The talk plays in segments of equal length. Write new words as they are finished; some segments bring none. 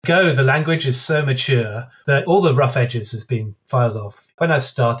Go, the language is so mature that all the rough edges has been filed off. When I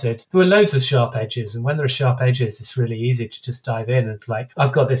started, there were loads of sharp edges. And when there are sharp edges, it's really easy to just dive in and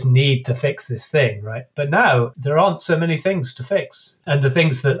I've got this need to fix this thing, right? But now there aren't so many things to fix. And the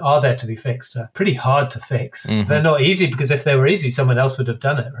things that are there to be fixed are pretty hard to fix. Mm-hmm. They're not easy because if they were easy, someone else would have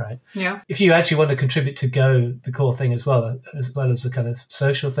done it, right? Yeah. If you actually want to contribute to Go, the core thing as well as the kind of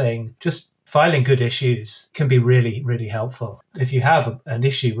social thing, just filing good issues can be really, really helpful. If you have an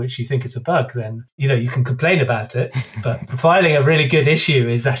issue which you think is a bug, then you can complain about it, but filing a really good issue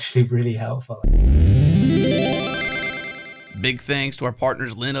is actually really helpful. Big thanks to our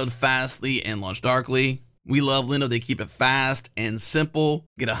partners Linode, Fastly, and LaunchDarkly. We love Linode. They keep it fast and simple.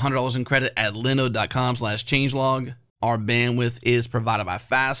 Get $100 in credit at linode.com/changelog. Our bandwidth is provided by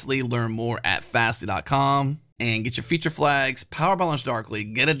Fastly. Learn more at fastly.com. And get your feature flags powered by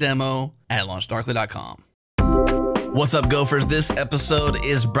LaunchDarkly. Get a demo at launchdarkly.com. What's up, Gophers? This episode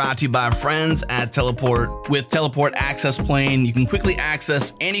is brought to you by our friends at Teleport. With Teleport Access Plane, you can quickly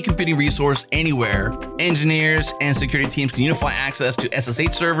access any computing resource anywhere. Engineers and security teams can unify access to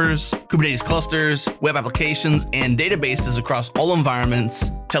SSH servers, Kubernetes clusters, web applications, and databases across all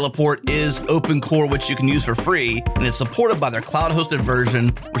environments. Teleport is open core, which you can use for free, and it's supported by their cloud-hosted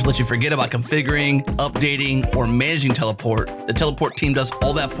version, which lets you forget about configuring, updating, or managing Teleport. The Teleport team does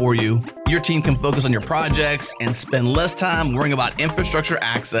all that for you. Your team can focus on your projects and spend less time worrying about infrastructure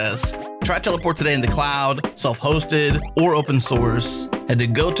access. Try Teleport today in the cloud, self-hosted, or open source. Head to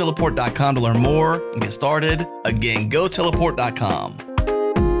goteleport.com to learn more and get started. Again, goteleport.com.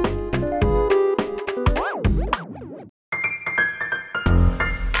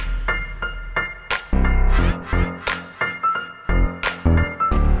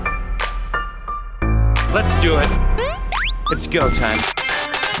 Let's do it. It's go time.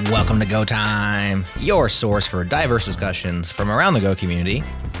 Welcome to Go Time, your source for diverse discussions from around the Go community.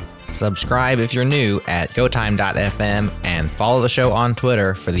 Subscribe if you're new at gotime.fm and follow the show on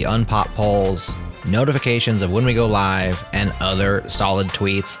Twitter for the unpop polls, notifications of when we go live, and other solid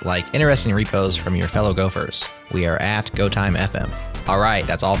tweets like interesting repos from your fellow Gophers. We are at GoTimeFM. All right,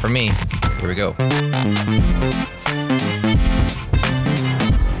 that's all from me. Here we go.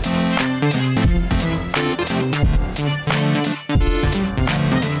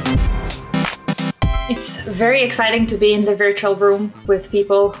 It's very exciting to be in the virtual room with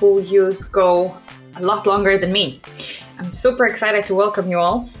people who use Go a lot longer than me. I'm super excited to welcome you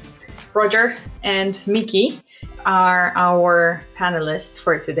all. Roger and Miki are our panelists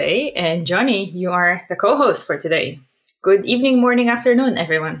for today, and Johnny, you are the co-host for today. Good evening, morning, afternoon,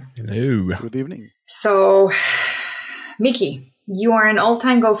 everyone. Hello. Good evening. So, Miki, you are an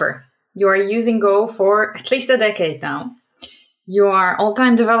all-time Gopher. You are using Go for at least a decade now. You are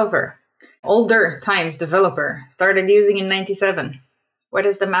all-time developer. Older times developer, started using in 97. What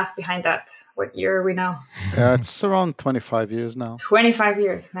is the math behind that? What year are we now? It's around 25 years now. 25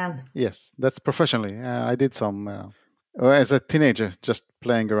 years, man. Yes, that's professionally. I did some as a teenager, just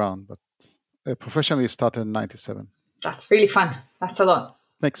playing around, but professionally started in 97. That's really fun. That's a lot.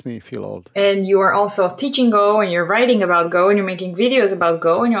 Makes me feel old. And you are also teaching Go, and you're writing about Go, and you're making videos about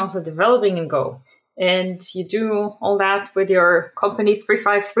Go, and you're also developing in Go. And you do all that with your company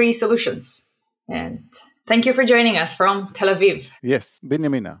 353 Solutions. And thank you for joining us from Tel Aviv. Yes,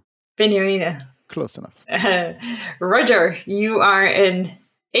 Binyamina. Close enough. Roger, you are an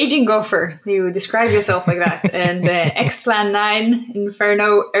aging Gopher. You describe yourself like that. And Xplan 9,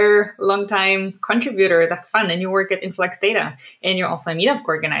 Inferno, long-time contributor. That's fun. And you work at Influx Data. And you're also a meetup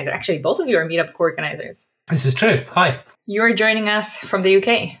organizer. Actually, both of you are meetup organizers. This is true. Hi. You're joining us from the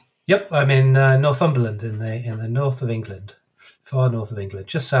UK. Yep, I'm in Northumberland in the north of England, far north of England,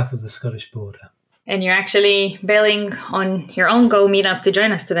 just south of the Scottish border. And you're actually bailing on your own Go meetup to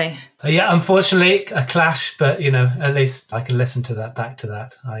join us today. Yeah, unfortunately, a clash, but at least I can listen to that, back to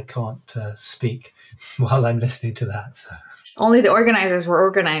that. I can't speak while I'm listening to that. So. Only the organizers were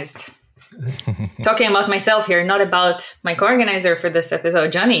organized. Talking about myself here, not about my co-organizer for this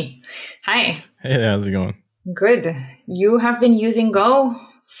episode, Johnny. Hi. Hey, how's it going? Good. You have been using Go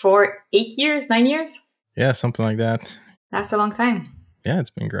for 8 years, 9 years? Yeah, something like that. That's a long time. Yeah, it's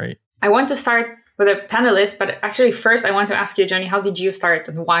been great. I want to start with a panelist, but actually first I want to ask you, Johnny, how did you start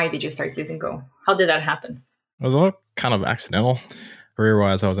and why did you start using Go? How did that happen? It was all kind of accidental.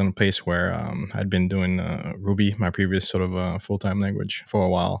 Career-wise, I was in a place where I'd been doing Ruby, my previous sort of full-time language, for a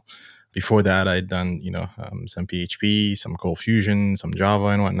while. Before that, I'd done, some PHP, some Cold Fusion, some Java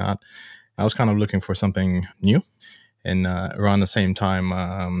and whatnot. I was kind of looking for something new. And around the same time,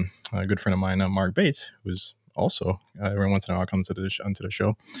 a good friend of mine, Mark Bates, who's also every once in a while comes onto the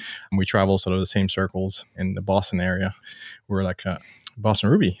show. And we travel sort of the same circles in the Boston area. We're like Boston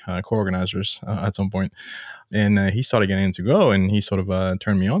Ruby co-organizers at some point. And he started getting into Go, and he sort of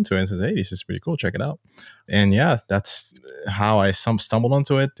turned me on to it and says, hey, this is pretty cool. Check it out. And yeah, that's how I stumbled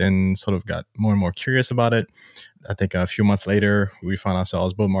onto it and sort of got more and more curious about it. I think a few months later, we found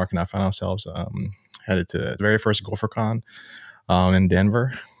ourselves, both Mark and I found ourselves headed to the very first GopherCon in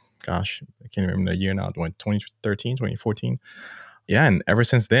Denver. Gosh, I can't remember the year now, 2013, 2014. Yeah, and ever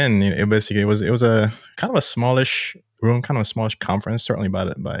since then, it was a kind of a smallish room, kind of a smallish conference, certainly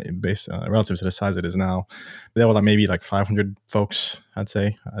relative to the size it is now. There were maybe 500 folks, I'd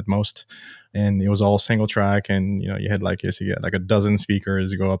say, at most. And it was all single track, and you had a dozen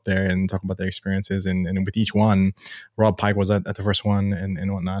speakers go up there and talk about their experiences, and with each one, Rob Pike was at the first one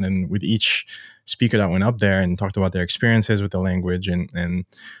and whatnot, and with each speaker that went up there and talked about their experiences with the language and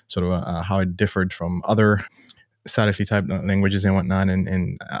sort of how it differed from other statically typed languages and whatnot,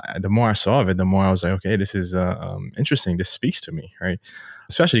 and the more I saw of it, the more I was like, okay, this is interesting. This speaks to me, right?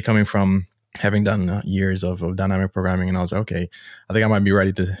 Especially coming from having done years of dynamic programming, and I was like, okay, I think I might be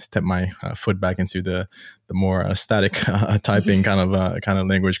ready to step my foot back into the more static typing kind of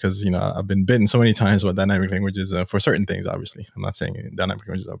language, because I've been bitten so many times about dynamic languages for certain things. Obviously, I'm not saying dynamic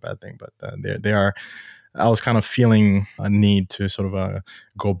languages are a bad thing, but they are. I was kind of feeling a need to sort of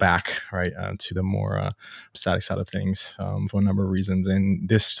go back, right, to the more static side of things for a number of reasons, and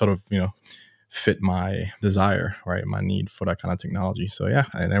this sort of fit my desire, right, my need for that kind of technology. So yeah,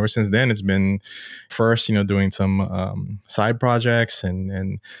 and ever since then, it's been first doing some side projects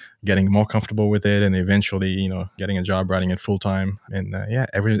and getting more comfortable with it, and eventually getting a job writing it full time. And yeah,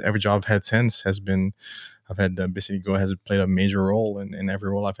 every job I've had since basically Go has played a major role in every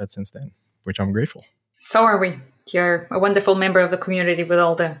role I've had since then, which I'm grateful. So are we. You're a wonderful member of the community with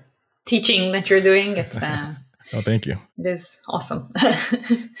all the teaching that you're doing. It's oh, thank you. It is awesome.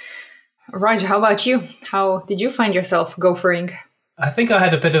 Raj, how about you? How did you find yourself gophering? I think I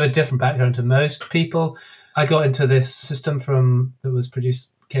had a bit of a different background to most people. I got into this system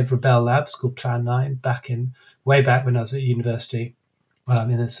came from Bell Labs, called Plan 9, way back when I was at university,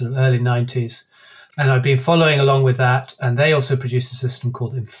 in the sort of early 90s. And I'd been following along with that. And they also produced a system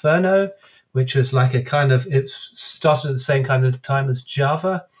called Inferno, which was it started at the same kind of time as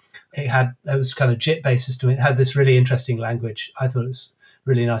Java. It was kind of JIT-based system. It had this really interesting language. I thought it was a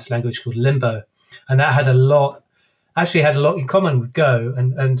really nice language called Limbo. And that had a lot in common with Go.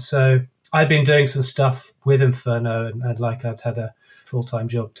 And so I'd been doing some stuff with Inferno, and I'd had a full-time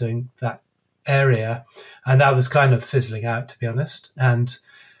job doing that area. And that was kind of fizzling out, to be honest. And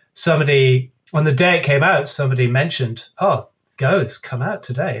somebody, on the day it came out, somebody mentioned, oh, Go has come out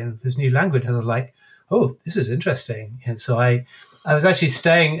today, and this new language. And I was like, oh, this is interesting. And so I was actually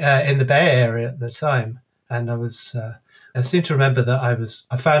staying in the Bay Area at the time, and I seem to remember that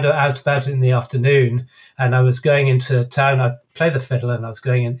I found out about it in the afternoon, and I was going into town. I play the fiddle, and I was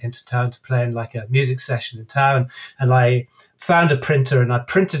going into town to play in a music session in town, and I found a printer, and I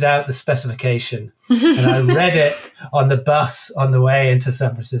printed out the specification, and I read it on the bus on the way into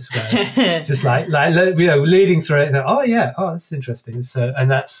San Francisco, just leading through it. Oh yeah, oh, that's interesting. So, and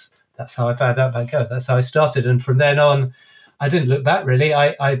that's how I found out about Go. That's how I started, and from then on, I didn't look back really.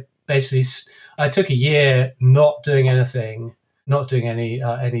 I basically took a year not doing anything, not doing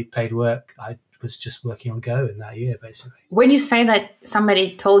any paid work. I was just working on Go in that year, basically. When you say that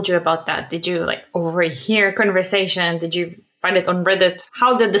somebody told you about that, did you overhear a conversation? Did you find it on Reddit?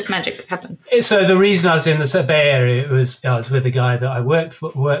 How did this magic happen? So the reason I was in the Bay Area was I was with a guy that I worked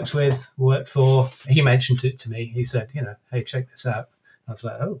for. He mentioned it to me. He said, hey, check this out. I was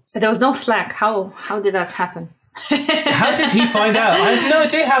like, oh. But there was no Slack. How did that happen? How did he find out? I have no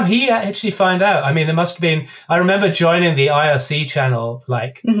idea how he actually found out. I mean, there must have been. I remember joining the IRC channel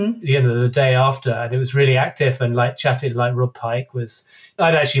the day after, and it was really active and chatted. Rob Pike was.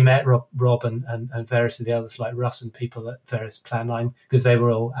 I'd actually met Rob and various of the others like Russ and people at various Plan 9, because they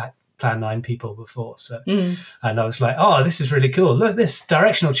were all at Plan 9 people before. So, and I was like, oh, this is really cool. Look, this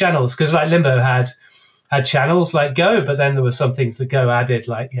directional channels, because Limbo had channels like Go, but then there were some things that Go added,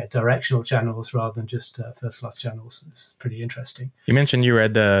 directional channels rather than just first-class channels. It's pretty interesting. You mentioned you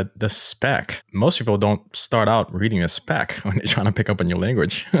read the spec. Most people don't start out reading a spec when they're trying to pick up a new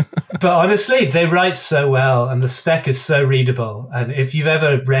language. But honestly, they write so well, and the spec is so readable. And if you've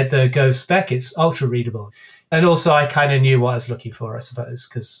ever read the Go spec, it's ultra-readable. And also, I kind of knew what I was looking for, I suppose,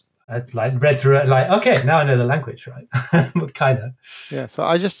 because I read through it okay, now I know the language, right? But kind of. Yeah, so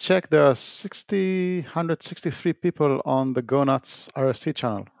I just checked. There are 163 people on the Go Nuts IRC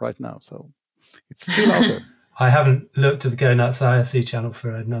channel right now. So it's still out there. I haven't looked at the Go Nuts IRC channel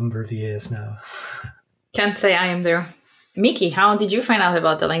for a number of years now. Can't say I am there. Miki, how did you find out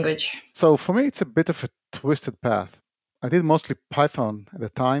about the language? So for me, it's a bit of a twisted path. I did mostly Python at the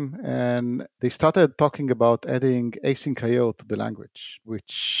time, and they started talking about adding async IO to the language,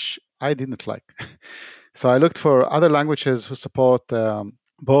 which I didn't like. So I looked for other languages who support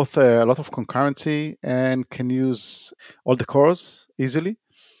both a lot of concurrency and can use all the cores easily.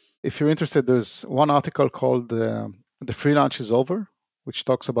 If you're interested, there's one article called The Free Lunch is Over, which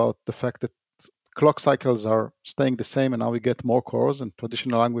talks about the fact that clock cycles are staying the same and now we get more cores, and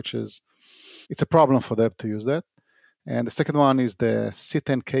traditional languages, it's a problem for them to use that. And the second one is the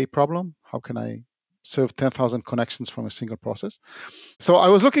C10K problem. How can I serve 10,000 connections from a single process? So I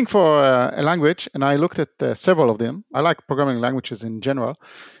was looking for a language, and I looked at several of them. I like programming languages in general.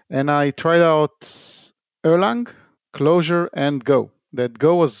 And I tried out Erlang, Clojure, and Go. That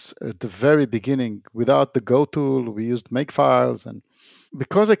Go was at the very beginning. Without the Go tool, we used Makefiles. And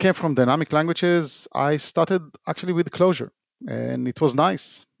because I came from dynamic languages, I started actually with Clojure. And it was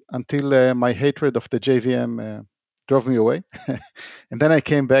nice until my hatred of the JVM drove me away. And then I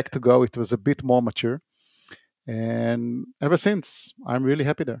came back to Go. It was a bit more mature. And ever since, I'm really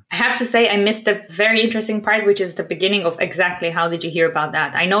happy there. I have to say, I missed the very interesting part, which is the beginning of exactly how did you hear about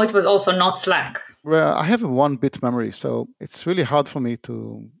that? I know it was also not Slack. Well, I have a 1-bit memory, so it's really hard for me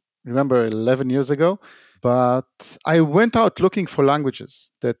to remember 11 years ago. But I went out looking for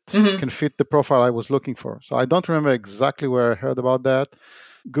languages that can fit the profile I was looking for. So I don't remember exactly where I heard about that.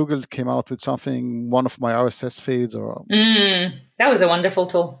 Google came out with something, one of my RSS feeds, or that was a wonderful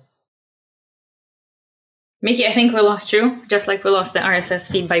tool. Mickey, I think we lost you, just like we lost the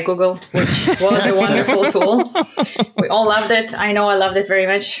RSS feed by Google, which was a wonderful tool. We all loved it. I know I loved it very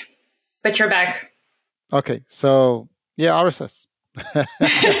much. But you're back. Okay, so yeah, RSS.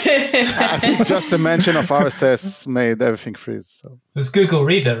 I think just the mention of RSS made everything freeze. So. It was Google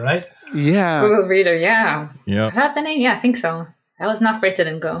Reader, right? Yeah. Google Reader, yeah. Yeah. Is that the name? Yeah, I think so. That was not written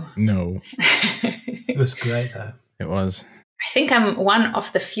in Go. No. It was great, though. It was. I think I'm one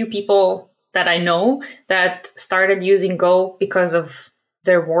of the few people that I know that started using Go because of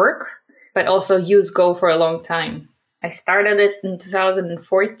their work, but also use Go for a long time. I started it in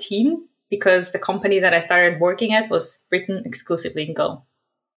 2014 because the company that I started working at was written exclusively in Go.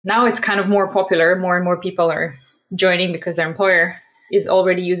 Now it's kind of more popular. More and more people are joining because their employer is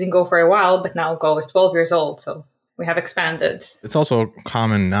already using Go for a while, but now Go is 12 years old, so we have expanded. It's also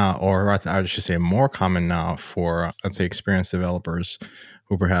common now, or I should say more common now for, let's say, experienced developers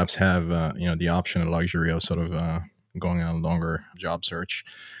who perhaps have, the option and luxury of sort of going on a longer job search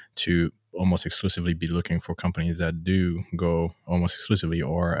to almost exclusively be looking for companies that do Go almost exclusively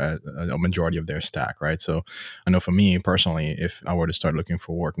or a majority of their stack, right? So I know for me personally, if I were to start looking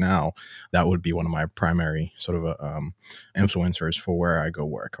for work now, that would be one of my primary sort of influencers for where I go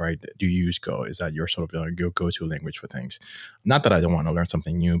work, right? Do you use Go? Is that your sort of your go-to language for things? Not that I don't want to learn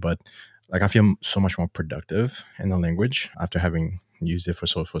something new, but like I feel so much more productive in the language after having used it for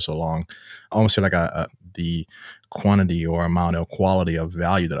so long. I almost feel like the quantity or amount or quality of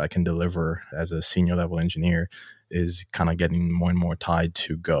value that I can deliver as a senior level engineer is kind of getting more and more tied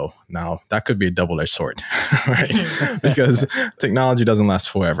to Go. Now, that could be a double-edged sword, right? Because technology doesn't last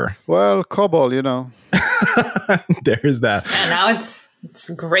forever. Well, COBOL, you know. There is that. And now it's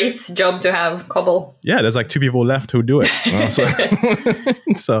a great job to have COBOL. Yeah, there's like 2 people left who do it.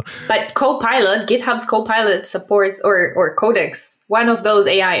 So. But Copilot, GitHub's Copilot supports, or Codex, one of those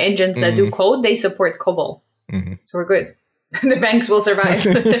AI engines that do code, they support COBOL. Mm-hmm. So we're good. The banks will survive.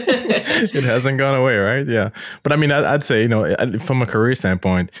 It hasn't gone away, right? Yeah. But I mean, I'd say, from a career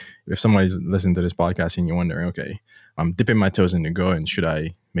standpoint, if somebody's listening to this podcast and you're wondering, okay, I'm dipping my toes in the Go and should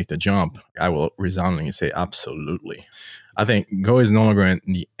I make the jump? I will resoundingly say absolutely. I think Go is no longer in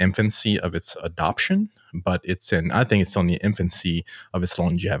the infancy of its adoption, but I think it's on the infancy of its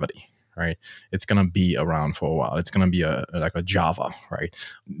longevity. Right, it's gonna be around for a while. It's gonna be like a Java, right?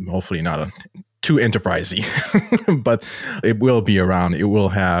 Hopefully not too enterprisey, but it will be around. It will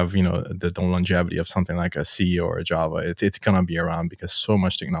have the longevity of something like a C or a Java. It's gonna be around because so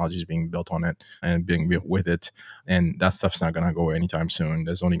much technology is being built on it and being built with it, and that stuff's not gonna go anytime soon.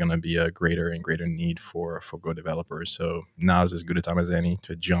 There's only gonna be a greater and greater need for Go developers. So now is as good a time as any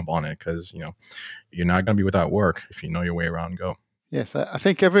to jump on it because you're not gonna be without work if you know your way around Go. Yes, I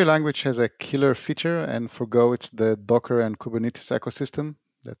think every language has a killer feature, and for Go, it's the Docker and Kubernetes ecosystem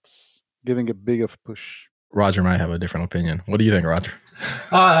that's giving a big of a push. Roger might have a different opinion. What do you think, Roger?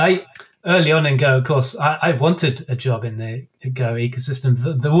 Early on in Go, of course, I wanted a job in the Go ecosystem.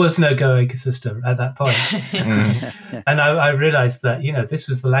 There was no Go ecosystem at that point. And I realized that, this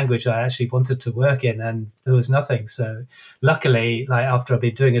was the language I actually wanted to work in, and there was nothing. So luckily, after I've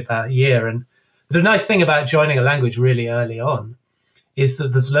been doing it about a year, and the nice thing about joining a language really early on is that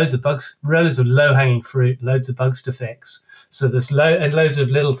there's loads of bugs, loads of low-hanging fruit, loads of bugs to fix. So there's loads of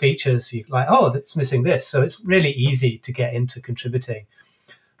little features. You like, oh, it's missing this. So it's really easy to get into contributing.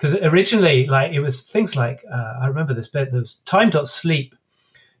 Because originally, like, it was things like, I remember this bit, there was time.sleep,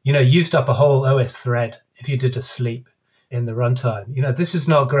 used up a whole OS thread if you did a sleep in the runtime. This is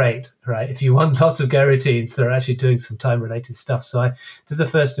not great, right? If you want lots of Go routines that are actually doing some time-related stuff. So I did the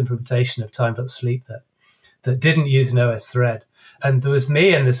first implementation of time.sleep that didn't use an OS thread. And there was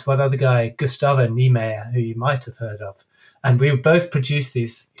me and this one other guy, Gustavo Niemeyer, who you might have heard of. And we both produced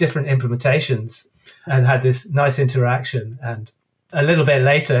these different implementations and had this nice interaction. And a little bit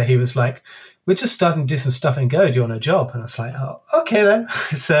later, he was like, we're just starting to do some stuff in Go. Do you want a job? And I was like, oh, okay then.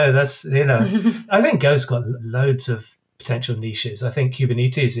 So that's, I think Go's got loads of potential niches. I think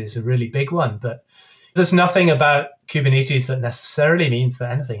Kubernetes is a really big one, but there's nothing about Kubernetes that necessarily means that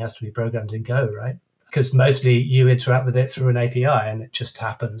anything has to be programmed in Go, right? Because mostly you interact with it through an API, and it just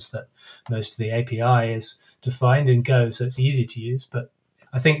happens that most of the API is defined in Go, so it's easy to use. But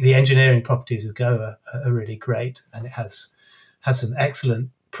I think the engineering properties of Go are really great, and it has some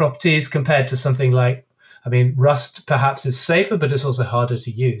excellent properties compared to something like, Rust perhaps is safer, but it's also harder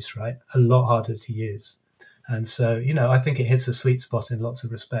to use, right? A lot harder to use. And so, I think it hits a sweet spot in lots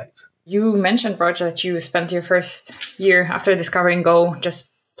of respects. You mentioned, Roger, that you spent your first year after discovering Go just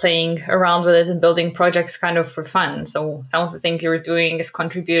playing around with it and building projects kind of for fun. So some of the things you were doing is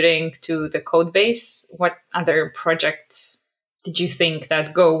contributing to the code base. What other projects did you think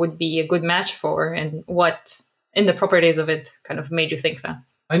that Go would be a good match for? And what in the properties of it kind of made you think that?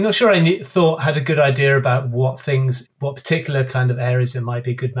 I'm not sure I had a good idea about what particular kind of areas it might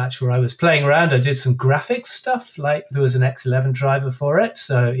be a good match for. I was playing around. I did some graphics stuff, like there was an X11 driver for it.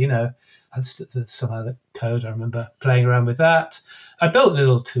 So, there's some other code. I remember playing around with that. I built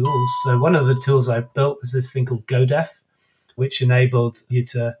little tools. So one of the tools I built was this thing called GoDef, which enabled you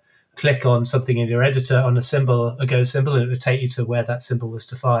to click on something in your editor on a Go symbol, and it would take you to where that symbol was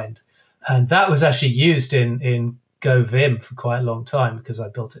defined. And that was actually used in Go Vim for quite a long time because I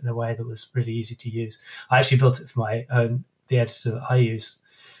built it in a way that was really easy to use. I actually built it for the editor that I use,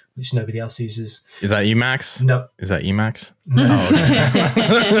 which nobody else uses. Is that Emacs? No. Is that Emacs? No. Oh,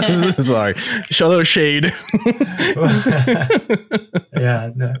 okay. Sorry. Shadow shade.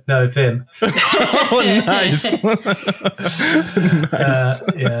 Yeah, no, Vim. Oh, nice. Nice.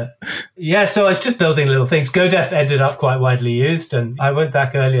 Yeah, so I was just building little things. GoDef ended up quite widely used, and I went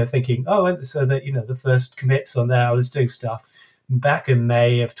back earlier thinking, so that, the first commits on there, I was doing stuff back in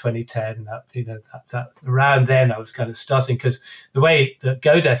May of 2010, that around then I was kind of starting, because the way that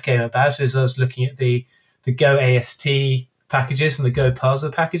GoDef came about is I was looking at the Go AST packages and the Go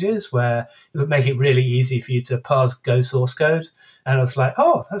parser packages, where it would make it really easy for you to parse Go source code. And I was like,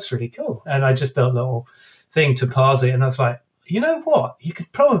 oh, that's really cool. And I just built a little thing to parse it. And I was like, you know what? You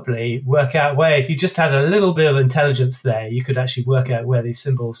could probably work out where, if you just had a little bit of intelligence there, you could actually work out where these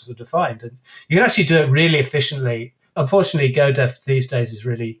symbols were defined. And you can actually do it really efficiently. Unfortunately, GoDef these days is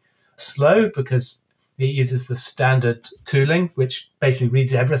really slow because it uses the standard tooling, which basically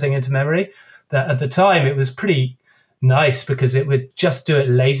reads everything into memory. That at the time, it was pretty nice because it would just do it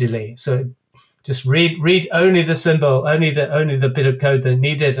lazily. So it just read only the symbol, only the bit of code that it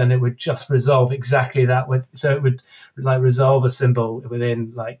needed, and it would just resolve exactly that. So it would resolve a symbol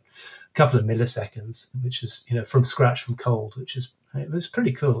within a couple of milliseconds, which is from scratch from cold, it was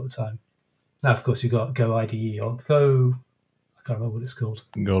pretty cool at the time. Now, of course, you've got Go IDE or Go, I can't remember what it's called.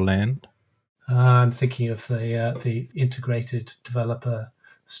 Goland? I'm thinking of the integrated developer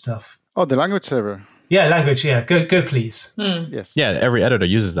stuff. Oh, the language server. Yeah, language, yeah. Go please. Yes. Yeah, every editor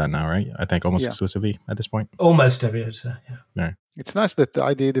uses that now, right? I think almost exclusively at this point. Almost every editor, yeah. It's nice that the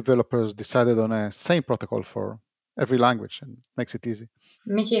IDE developers decided on a same protocol for every language, and makes it easy.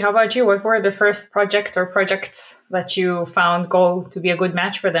 Mickey, how about you? What were the first project or projects that you found Go to be a good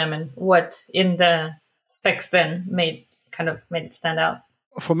match for them, and what in the specs then made it stand out?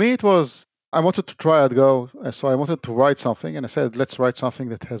 For me, it was, I wanted to try out Go, so I wanted to write something, and I said, let's write something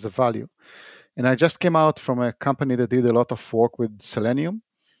that has a value. And I just came out from a company that did a lot of work with Selenium,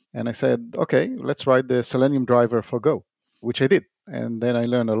 and I said, okay, let's write the Selenium driver for Go, which I did. And then I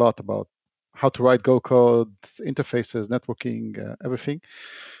learned a lot about how to write Go code, interfaces, networking, everything.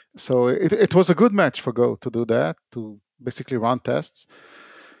 So it was a good match for Go to do that, to basically run tests.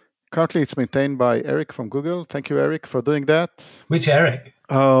 Currently, it's maintained by Eric from Google. Thank you, Eric, for doing that. Which Eric?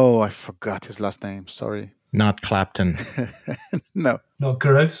 Oh, I forgot his last name. Sorry. Not Clapton. No. Not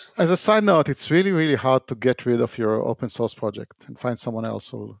Gross? As a side note, it's really, really hard to get rid of your open source project and find someone else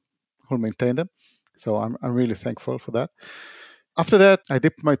who'll maintain them. So I'm really thankful for that. After that, I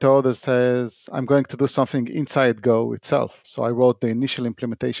dipped my toe that says I'm going to do something inside Go itself. So I wrote the initial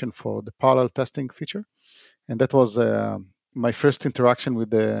implementation for the parallel testing feature. And that was my first interaction with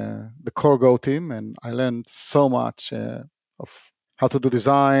the core Go team. And I learned so much of how to do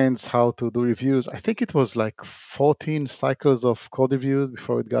designs, how to do reviews. I think it was like 14 cycles of code reviews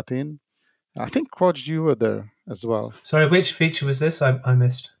before it got in. I think, Rog, you were there as well. Sorry, which feature was this? I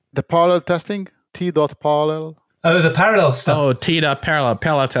missed. The parallel testing, T.parallel. Oh, the parallel stuff. Oh,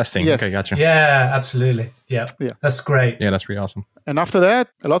 parallel testing. Yes. Okay, gotcha. Yeah, absolutely. Yeah. That's great. Yeah, that's pretty awesome. And after that,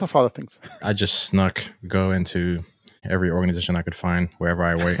 a lot of other things. I just snuck Go into every organization I could find wherever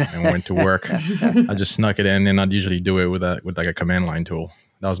I went to work. I just snuck it in, and I'd usually do it with like a command line tool.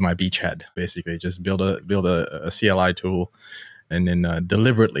 That was my beachhead, basically. Just build a CLI tool, and then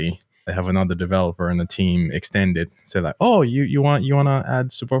deliberately have another developer in the team extend it. Say like, oh, you want to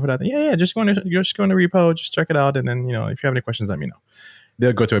add support for that? Yeah. Just go in the repo, just check it out, and then if you have any questions, let me know.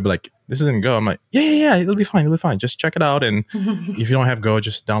 They'll go to it and be like, this isn't Go. I'm like, yeah, it'll be fine. Just check it out. And if you don't have Go,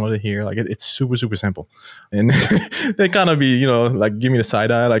 just download it here. Like it's super, super simple. And they kind of be, like give me the side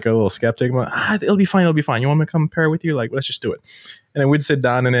eye, like a little skeptic. I'm like, it'll be fine. You want me to come pair with you? Like, let's just do it. And then we'd sit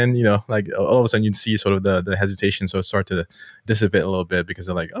down, and then, like all of a sudden you'd see sort of the hesitation. So start to dissipate a little bit, because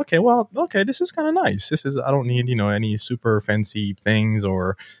they're like, okay, this is kind of nice. I don't need, any super fancy things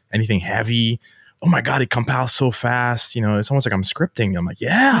or anything heavy. Oh my God, it compiles so fast. It's almost like I'm scripting. I'm like,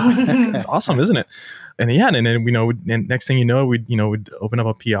 yeah, it's awesome, isn't it? And yeah, and then next thing you know, we'd open up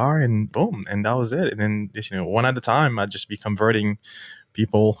a PR and boom, and that was it. And then just, one at a time, I'd just be converting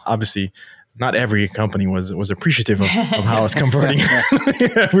people. Obviously, not every company was appreciative of how I was converting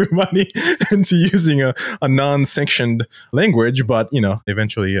everybody into using a non-sanctioned language. But,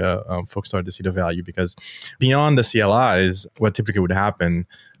 eventually folks started to see the value, because beyond the CLIs, what typically would happen,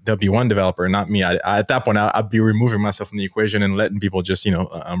 there'll be one developer, not me. At that point, I'd be removing myself from the equation and letting people just,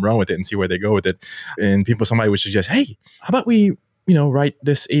 run with it and see where they go with it. And somebody would suggest, hey, how about we, write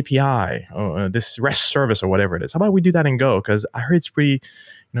this API or this REST service or whatever it is. How about we do that in Go? Because I heard it's pretty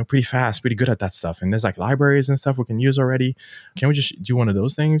fast, pretty good at that stuff. And there's like libraries and stuff we can use already. Can we just do one of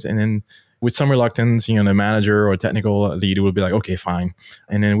those things? And then with some reluctance, the manager or technical lead would be like, okay, fine.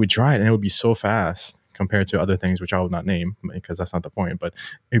 And then we'd try it, and it would be so fast compared to other things, which I would not name because that's not the point, but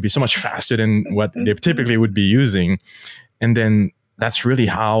it'd be so much faster than what they typically would be using. And then that's really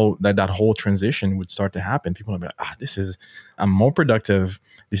how that whole transition would start to happen. People would be like, I'm more productive.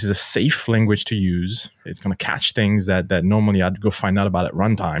 This is a safe language to use. It's going to catch things that normally I'd go find out about at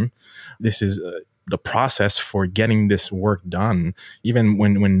runtime. This is the process for getting this work done. Even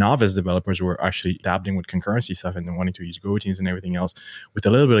when novice developers were actually dabbling with concurrency stuff and wanting to use Go routines and everything else, with a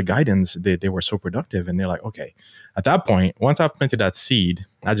little bit of guidance, they were so productive. And they're like, okay, at that point, once I've planted that seed,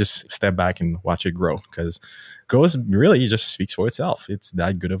 I just step back and watch it grow, because Go really just speaks for itself. It's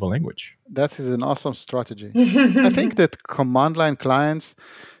that good of a language. That is an awesome strategy. I think that command line clients,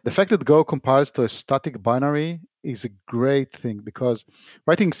 the fact that Go compiles to a static binary is a great thing, because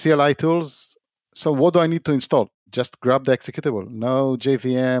writing CLI tools, so what do I need to install? Just grab the executable. No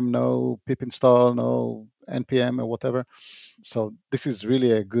JVM, no pip install, no NPM or whatever. So this is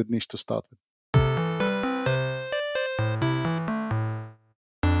really a good niche to start with.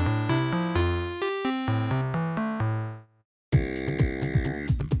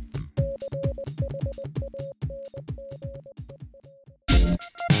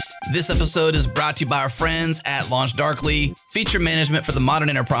 This episode is brought to you by our friends at LaunchDarkly. Feature management for the modern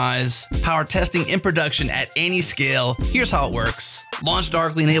enterprise. Power testing in production at any scale. Here's how it works.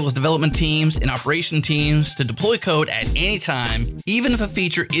 LaunchDarkly enables development teams and operation teams to deploy code at any time, even if a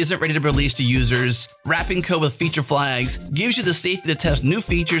feature isn't ready to release to users. Wrapping code with feature flags gives you the safety to test new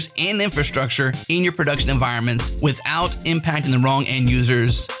features and infrastructure in your production environments without impacting the wrong end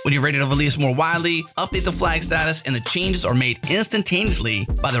users. When you're ready to release more widely, update the flag status, and the changes are made instantaneously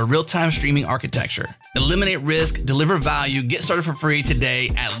by the real-time streaming architecture. Eliminate risk, deliver value, get started for free today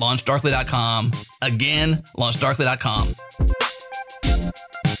at launchdarkly.com. Again, launchdarkly.com.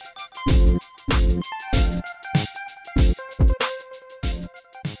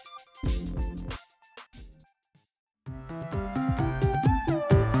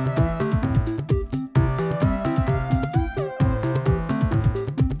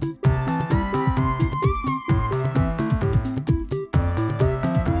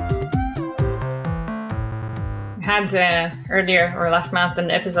 Had earlier or last month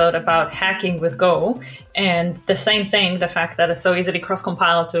an episode about hacking with Go, and the same thing, the fact that it's so easily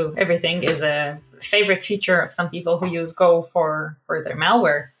cross-compiled to everything, is a favorite feature of some people who use Go for their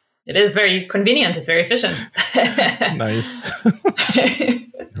malware. It is very convenient. It's very efficient. Nice.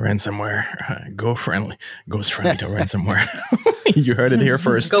 Ransomware. Goes friendly to ransomware. You heard it here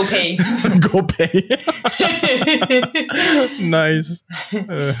first. Go pay. Go pay. Nice.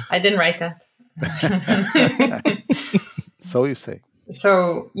 I didn't write that. So you say.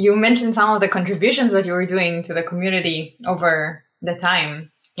 So you mentioned some of the contributions that you were doing to the community over the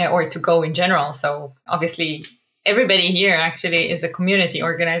time, or to Go in general. So obviously, everybody here actually is a community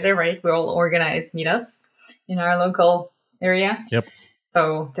organizer, right? We all organize meetups in our local area. Yep.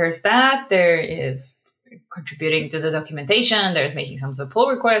 So there's that. There is contributing to the documentation. There's making some of the pull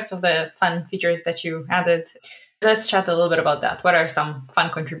requests of the fun features that you added. Let's chat a little bit about that. What are some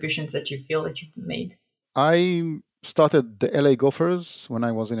fun contributions that you feel that you've made? I started the LA Gophers when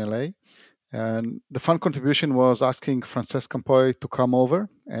I was in LA. And the fun contribution was asking Francesc Campoy to come over.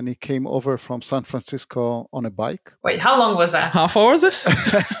 And he came over from San Francisco on a bike. Wait, how long was that? How far was this?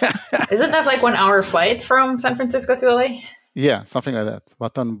 Isn't that like 1 hour flight from San Francisco to LA? Yeah, something like that.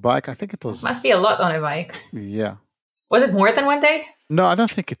 But on bike, I think it was... Must be a lot on a bike. Yeah. Was it more than 1 day? No, I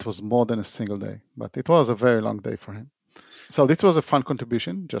don't think it was more than a single day. But it was a very long day for him. So this was a fun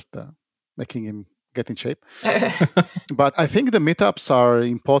contribution, just making him get in shape. But I think the meetups are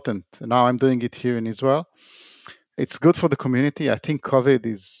important. Now I'm doing it here in Israel. It's good for the community. I think COVID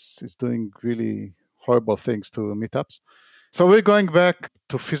is doing really horrible things to meetups. So we're going back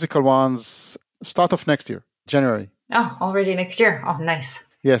to physical ones start of next year, January. Oh, already next year. Oh, nice.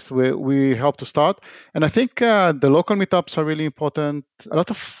 Yes, we help to start. And I think the local meetups are really important. A lot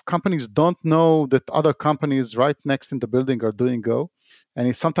of companies don't know that other companies right next in the building are doing Go. And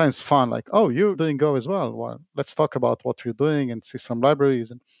it's sometimes fun, like, oh, you're doing Go as well. Well, let's talk about what you're doing and see some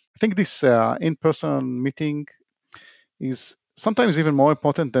libraries. And I think this in-person meeting is sometimes even more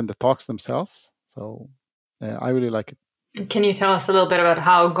important than the talks themselves. So I really like it. Can you tell us a little bit about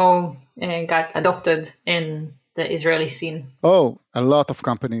how Go got adopted in the Israeli scene? Oh, a lot of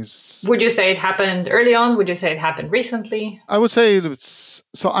companies. Would you say it happened early on? Would you say it happened recently? I would say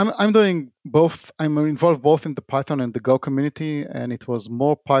I'm doing both. I'm involved both in the Python and the Go community, and it was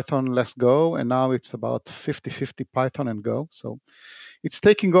more Python, less Go, and now it's about 50-50 Python and Go. So it's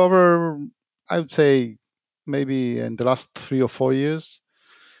taking over, I would say, maybe in the last 3 or 4 years,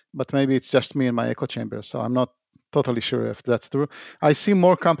 but maybe it's just me in my echo chamber. So I'm not totally sure if that's true. I see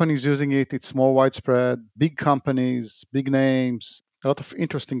more companies using it. It's more widespread. Big companies, big names, a lot of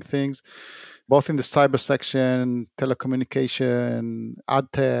interesting things, both in the cyber section, telecommunication,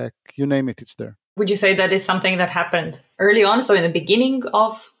 ad tech, you name it, it's there. Would you say that is something that happened early on, so in the beginning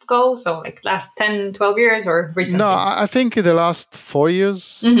of Go, so like last 10, 12 years or recently? No, I think in the last 4 years,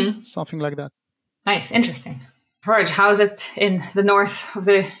 something like that. Nice, interesting. Raj, how is it in the north of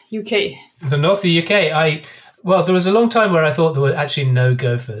the UK? The north of the UK, well, there was a long time where I thought there were actually no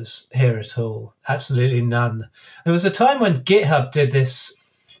Gophers here at all. Absolutely none. There was a time when GitHub did this,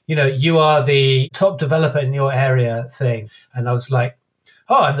 you are the top developer in your area thing. And I was like,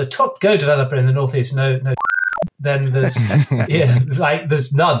 oh, I'm the top Go developer in the Northeast. No. Then there's,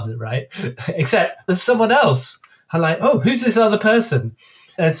 there's none, right? Except there's someone else. I'm like, oh, who's this other person?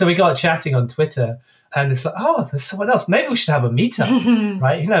 And so we got chatting on Twitter. And it's like, oh, there's someone else. Maybe we should have a meetup,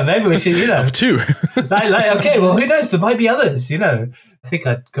 right? Maybe we should, Of two. Okay, well, who knows? There might be others, I think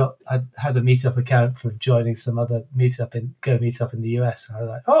I had a meetup account for joining some other Go meetup in the US. And I was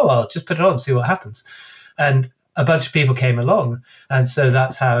like, oh, I'll just put it on and see what happens. And a bunch of people came along. And so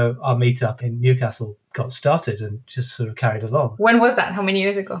that's how our meetup in Newcastle got started and just sort of carried along. When was that? How many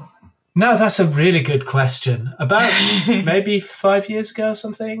years ago? No, that's a really good question. About maybe 5 years ago or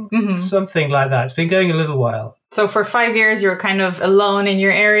something. Something like that. It's been going a little while. So for 5 years, you were kind of alone in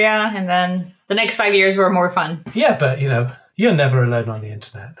your area, and then the next 5 years were more fun. Yeah, but, you're never alone on the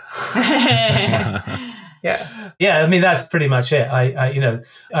internet. Yeah. Yeah, I mean, that's pretty much it.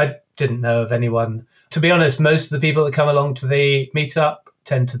 I didn't know of anyone. To be honest, most of the people that come along to the meetup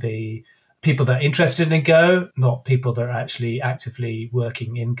tend to be people that are interested in Go, not people that are actually actively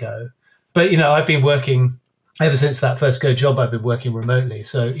working in Go. But, I've been working, ever since that first Go job, I've been working remotely.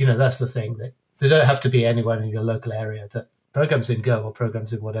 So, that's the thing, that there don't have to be anyone in your local area that programs in Go or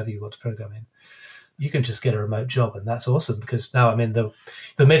programs in whatever you want to program in. You can just get a remote job, and that's awesome, because now I'm in the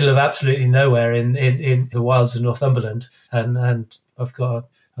middle of absolutely nowhere in the wilds of Northumberland, and I've got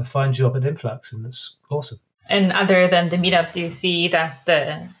a fine job at Influx, and it's awesome. And other than the meetup, do you see that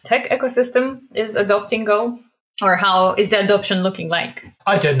the tech ecosystem is adopting Go? Or how is the adoption looking like?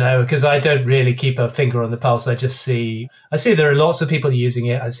 I don't know, because I don't really keep a finger on the pulse. I see there are lots of people using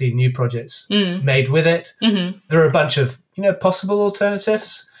it. I see new projects made with it. Mm-hmm. There are a bunch of, possible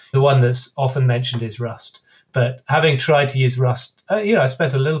alternatives. The one that's often mentioned is Rust. But having tried to use Rust, I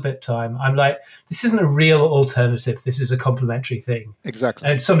spent a little bit of time. I'm like, this isn't a real alternative. This is a complementary thing. Exactly.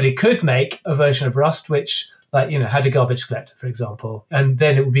 And somebody could make a version of Rust which like, had a garbage collector, for example, and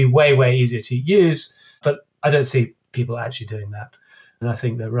then it would be way, way easier to use. But I don't see people actually doing that. And I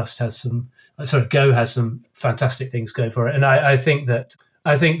think that Go has some fantastic things going for it. And I think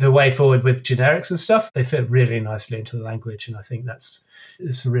the way forward with generics and stuff, they fit really nicely into the language. And I think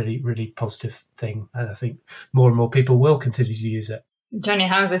it's a really, really positive thing. And I think more and more people will continue to use it. Johnny,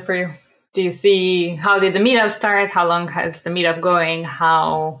 how is it for you? Do you see, how did the meetup start? How long has the meetup going?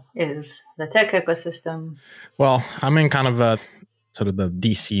 How is the tech ecosystem? Well, I'm in kind of a sort of the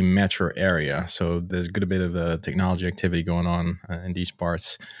DC metro area. So there's a good bit of technology activity going on in these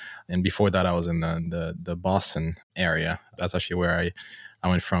parts. And before that, I was in the Boston area. That's actually where I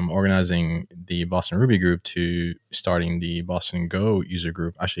went from organizing the Boston Ruby group to starting the Boston Go user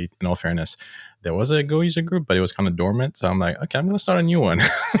group. Actually, in all fairness, there was a Go user group, but it was kind of dormant. So I'm like, okay, I'm going to start a new one.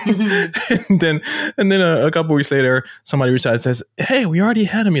 and then a couple weeks later, somebody reached out and says, hey, we already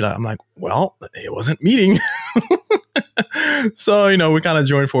had a meetup. I'm like, well, it wasn't meeting. So, we kind of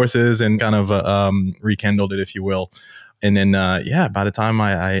joined forces and kind of rekindled it, if you will. And then, by the time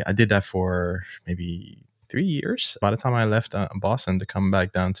I did that for maybe 3 years, by the time I left Boston to come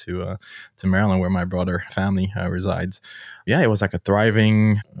back down to Maryland, where my brother family resides, it was like a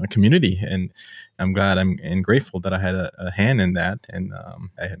thriving community. And I'm glad and grateful that I had a hand in that. And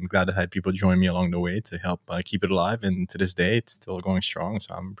I'm glad I had people join me along the way to help keep it alive. And to this day, it's still going strong.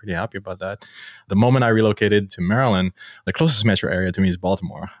 So I'm pretty happy about that. The moment I relocated to Maryland, the closest metro area to me is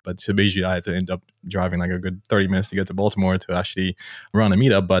Baltimore. But so basically, I had to end up driving like a good 30 minutes to get to Baltimore to actually run a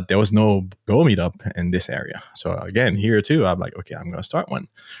meetup. But there was no Go meetup in this area. So again, here too, I'm like, okay, I'm going to start one.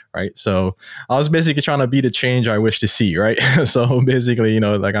 Right. So I was basically trying to be the change I wish to see. Right. So basically,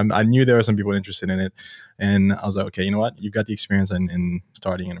 I knew there were some people interested in it. And I was like, okay, you know what? You've got the experience in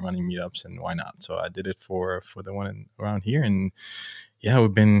starting and running meetups, and why not? So I did it for the one around here. And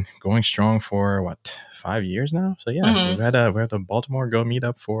we've been going strong for 5 years now. So we've had the Baltimore Go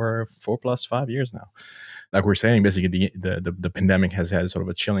meetup for 4+5 years now. Like we're saying, basically the pandemic has had sort of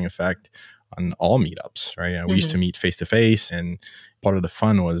a chilling effect on all meetups, right? We used to meet face to face, and part of the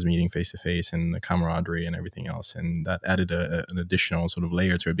fun was meeting face to face and the camaraderie and everything else. And that added an additional sort of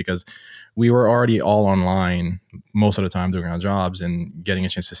layer to it, because we were already all online most of the time doing our jobs, and getting a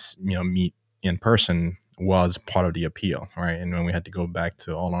chance to meet in person was part of the appeal, right? And when we had to go back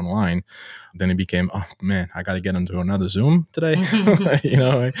to all online, then it became, oh man, I got to get into another Zoom today.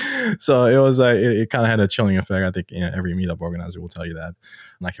 So it was it kind of had a chilling effect. I think every meetup organizer will tell you that.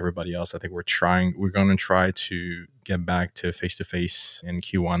 Like everybody else, I think we're going to try to get back to face-to-face in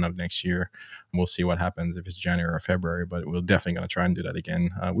Q1 of next year. We'll see what happens if it's January or February, but we're definitely going to try and do that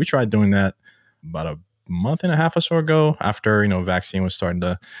again. We tried doing that about a month and a half or so ago, after vaccine was starting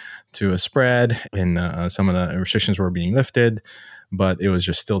to spread and some of the restrictions were being lifted, but it was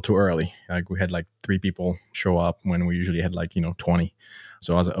just still too early. Like we had 3 people show up when we usually had 20.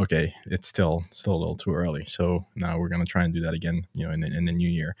 So I was like, okay, it's still a little too early. So now we're going to try and do that again, in the new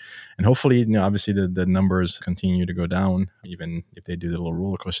year. And hopefully, obviously the numbers continue to go down, even if they do the little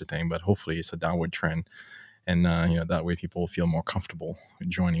roller coaster thing, but hopefully it's a downward trend. And, that way people feel more comfortable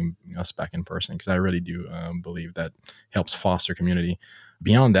joining us back in person, because I really do believe that helps foster community.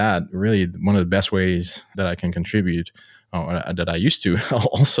 Beyond that, really, one of the best ways that I can contribute, that I used to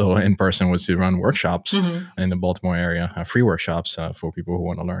also in person, was to run workshops in the Baltimore area, free workshops for people who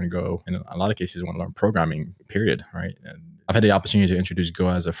want to learn Go. In a lot of cases, want to learn programming, period, right? And I've had the opportunity to introduce Go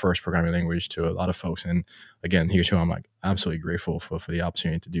as a first programming language to a lot of folks. And again, here too, I'm absolutely grateful for the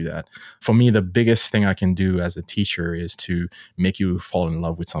opportunity to do that. For me, the biggest thing I can do as a teacher is to make you fall in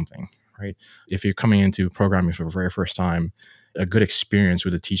love with something, right? If you're coming into programming for the very first time, a good experience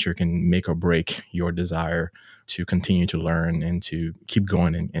with a teacher can make or break your desire to continue to learn and to keep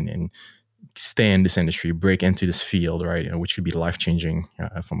going and stay in this industry, break into this field, right? Which could be life-changing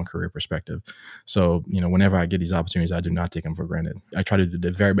from a career perspective. So, whenever I get these opportunities, I do not take them for granted. I try to do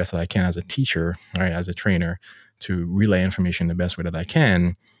the very best that I can as a teacher, right, as a trainer, to relay information the best way that I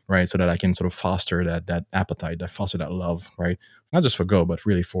can, right, so that I can sort of foster that appetite, foster that love, right? Not just for Go, but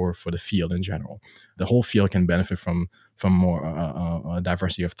really for the field in general. The whole field can benefit from more a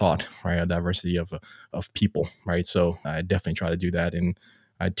diversity of thought, right? A diversity of people, right? So I definitely try to do that, and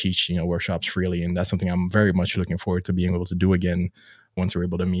I teach workshops freely, and that's something I'm very much looking forward to being able to do again once we're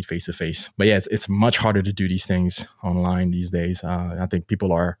able to meet face to face. But it's much harder to do these things online these days. I think people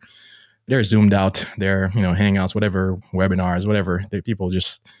they're zoomed out, they're hangouts, whatever, webinars, whatever. I think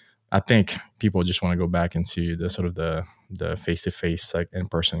people just want to go back into the sort of the face to face, in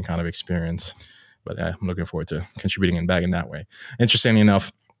person kind of experience. But I'm looking forward to contributing and back in that way. Interestingly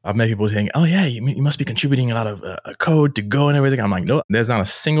enough, I've met people saying, oh yeah, you must be contributing a lot of code to Go and everything. I'm like, no, there's not a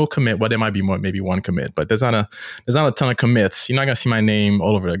single commit. Well, there might be maybe one commit, but there's not a ton of commits. You're not going to see my name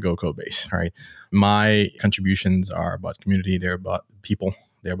all over the Go code base, right? My contributions are about community. They're about people.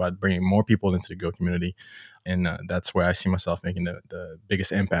 They're about bringing more people into the Go community. And that's where I see myself making the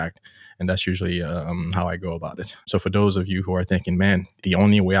biggest impact. And that's usually how I go about it. So for those of you who are thinking, man, the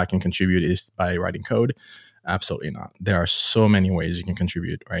only way I can contribute is by writing code, absolutely not. There are so many ways you can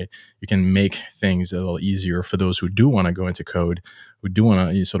contribute, right? You can make things a little easier for those who do want to go into code, who do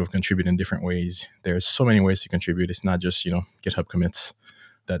want to sort of contribute in different ways. There's so many ways to contribute. It's not just, GitHub commits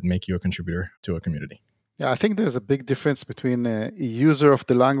that make you a contributor to a community. Yeah, I think there's a big difference between a user of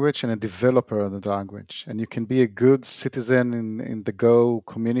the language and a developer of the language. And you can be a good citizen in the Go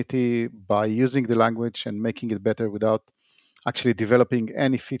community by using the language and making it better without actually developing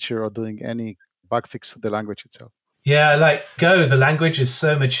any feature or doing any bug fix to the language itself. Yeah, like Go, the language is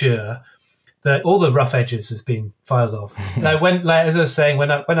so mature that all the rough edges has been filed off. As I was saying,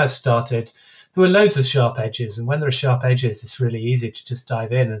 when I started, there were loads of sharp edges, and when there are sharp edges, it's really easy to just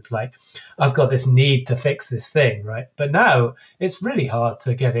dive in and I've got this need to fix this thing, right? But now it's really hard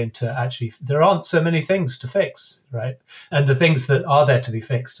to get into there aren't so many things to fix, right? And the things that are there to be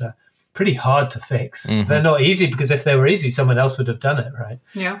fixed are pretty hard to fix. Mm-hmm. They're not easy because if they were easy, someone else would have done it, right?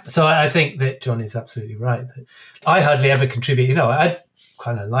 Yeah. So I think that John is absolutely right. That I hardly ever contribute. I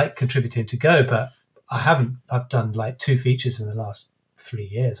kind of like contributing to Go, but I've done 2 features in the last 3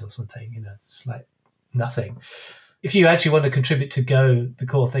 years or something. It's like nothing. If you actually want to contribute to Go, the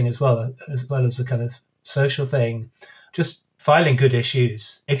core thing as well as the kind of social thing, just filing good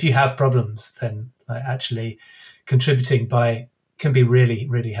issues. If you have problems, then actually contributing can be really,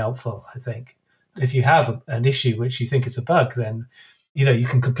 really helpful, I think. If you have an issue which you think is a bug, then you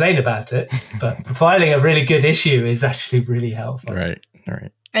can complain about it, but filing a really good issue is actually really helpful. Right. All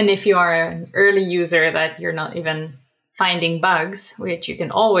right. And if you are an early user that you're not even finding bugs, which you can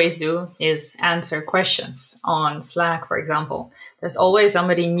always do, is answer questions on Slack, for example. There's always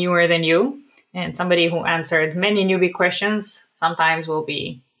somebody newer than you, and somebody who answered many newbie questions sometimes will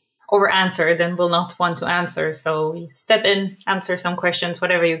be over-answered and will not want to answer. So step in, answer some questions,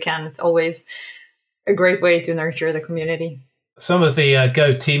 whatever you can. It's always a great way to nurture the community. Some of the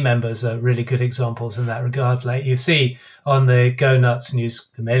Go team members are really good examples in that regard. Like you see on the Go Nuts News,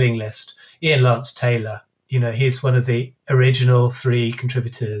 the mailing list, Ian Lance Taylor, he's one of the original 3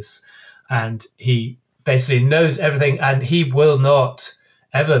 contributors, and he basically knows everything, and he will not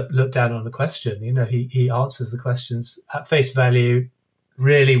ever look down on a question. He answers the questions at face value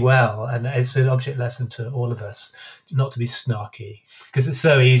really well, and it's an object lesson to all of us not to be snarky, because it's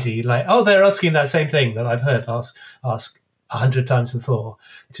so easy. They're asking that same thing that I've heard ask 100 times before,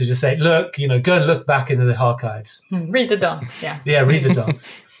 to just say, look, go and look back into the archives. Read the docs, yeah. Yeah, read the docs.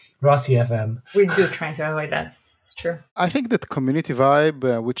 Rati FM. We do try to avoid that. It's true. I think that community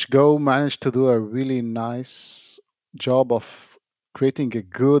vibe, which Go managed to do a really nice job of creating a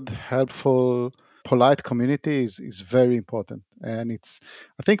good, helpful, polite community is very important. And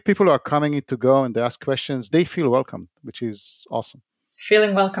I think people who are coming into Go and they ask questions, they feel welcome, which is awesome.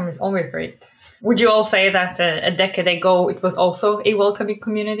 Feeling welcome is always great. Would you all say that a decade ago, it was also a welcoming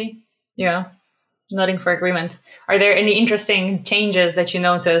community? Yeah. Nodding for agreement. Are there any interesting changes that you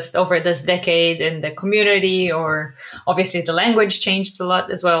noticed over this decade in the community, or obviously the language changed a lot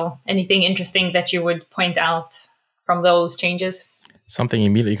as well? Anything interesting that you would point out from those changes? Something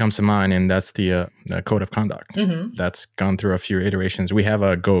immediately comes to mind, and that's the code of conduct. Mm-hmm. That's gone through a few iterations. We have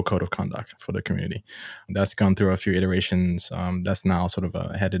a Go code of conduct for the community. That's gone through a few iterations. That's now sort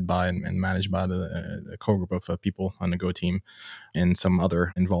of headed by and managed by the core group of people on the Go team, and some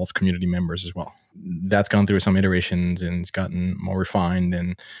other involved community members as well. That's gone through some iterations, and it's gotten more refined,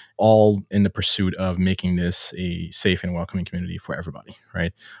 and all in the pursuit of making this a safe and welcoming community for everybody,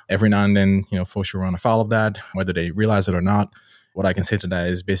 right? Every now and then, folks will run afoul of that, whether they realize it or not. What I can say to that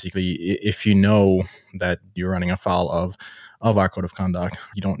is basically, if you know that you're running afoul of our code of conduct,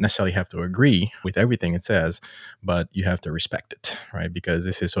 you don't necessarily have to agree with everything it says, but you have to respect it, right? Because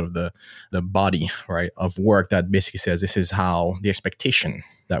this is sort of the body, right, of work that basically says this is how the expectation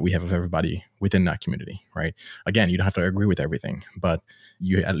that we have of everybody within that community, right? Again, you don't have to agree with everything, but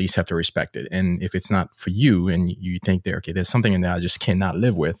you at least have to respect it. And if it's not for you and you think that, okay, there's something in there I just cannot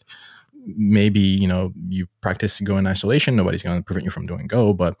live with, maybe, you practice Go in isolation. Nobody's going to prevent you from doing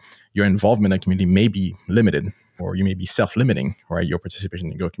Go, but your involvement in the community may be limited, or you may be self-limiting, right? Your participation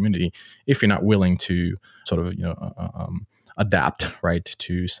in the Go community, if you're not willing to sort of, adapt, right,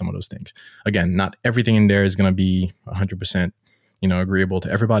 to some of those things. Again, not everything in there is going to be 100%, agreeable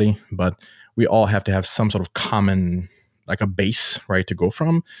to everybody, but we all have to have some sort of common like a base, right, to go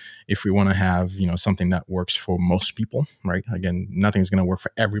from if we want to have, something that works for most people, right? Again, nothing's going to work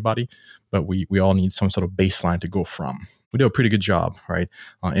for everybody, but we all need some sort of baseline to go from. We do a pretty good job, right?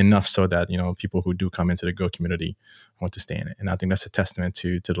 Enough so that, people who do come into the Go community want to stay in it. And I think that's a testament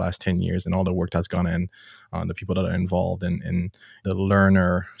to the last 10 years and all the work that's gone in, the people that are involved, and the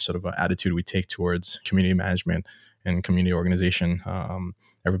learner sort of attitude we take towards community management and community organization.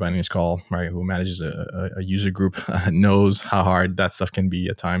 Everybody in this call, right, who manages a user group knows how hard that stuff can be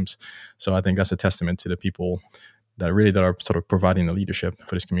at times. So I think that's a testament to the people that are sort of providing the leadership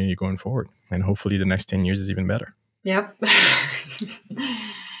for this community going forward. And hopefully the next 10 years is even better. Yep.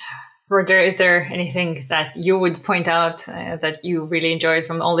 Roger, is there anything that you would point out that you really enjoyed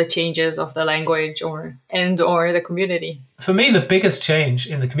from all the changes of the language or the community? For me, the biggest change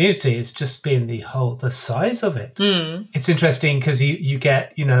in the community has just been the size of it. It's interesting because you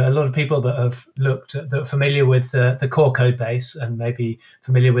get, a lot of people that are familiar with the core code base and maybe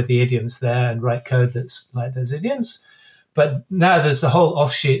familiar with the idioms there and write code that's like those idioms. But now there's the whole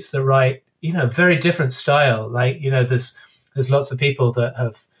offshoots that write, very different style. Like, there's lots of people that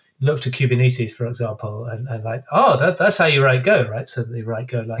have looked at Kubernetes, for example, and like, that's how you write Go, right? So they write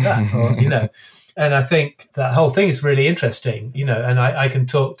Go like that, or, and I think that whole thing is really interesting, and I can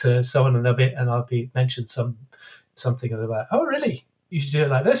talk to someone and I'll be mentioned something about, oh, really? You should do it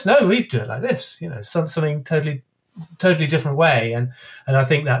like this? No, we do it like this, something totally different way. And I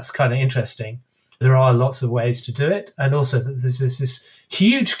think that's kind of interesting. There are lots of ways to do it. And also there's this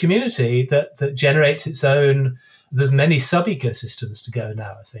huge community that generates its own. There's many sub-ecosystems to go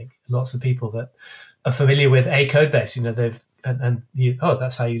now, I think. Lots of people that are familiar with a code base,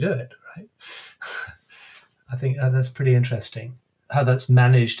 that's how you do it, right? I think that's pretty interesting, how that's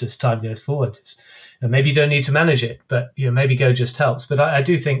managed as time goes forward. Maybe you don't need to manage it, but maybe Go just helps. But I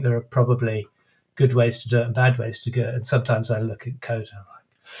do think there are probably good ways to do it and bad ways to do it. And sometimes I look at code and I'm like,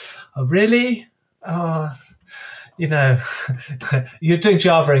 oh, really? You're doing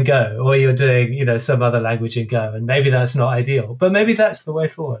Java and Go, or you're doing, some other language in Go, and maybe that's not ideal, but maybe that's the way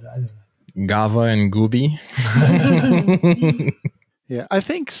forward. I don't know. Java and Gooby. Yeah, I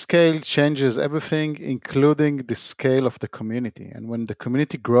think scale changes everything, including the scale of the community. And when the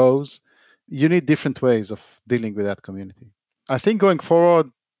community grows, you need different ways of dealing with that community. I think going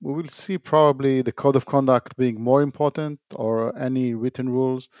forward, we will see probably the code of conduct being more important, or any written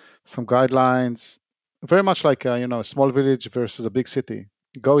rules, some guidelines. Very much like a small village versus a big city.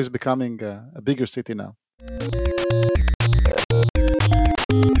 Go is becoming a bigger city now.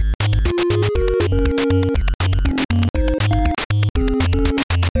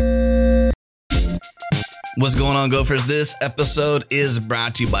 What's going on, Gophers? This episode is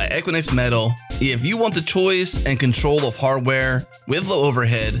brought to you by Equinix Metal. If you want the choice and control of hardware with low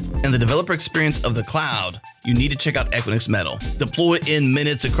overhead and the developer experience of the cloud, you need to check out Equinix Metal. Deploy in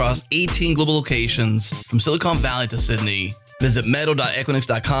minutes across 18 global locations from Silicon Valley to Sydney. Visit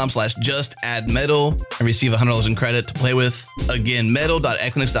metal.equinix.com/justaddmetal and receive $100 in credit to play with. Again,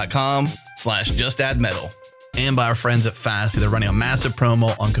 metal.equinix.com/justaddmetal. And by our friends at Fastly, they're running a massive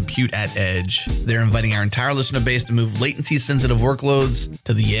promo on Compute at Edge. They're inviting our entire listener base to move latency-sensitive workloads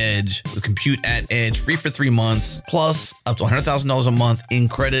to the edge with Compute at Edge free for 3 months, plus up to $100,000 a month in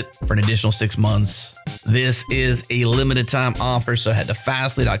credit for an additional 6 months. This is a limited time offer, so head to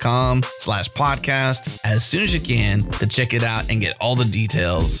fastly.com/podcast as soon as you can to check it out and get all the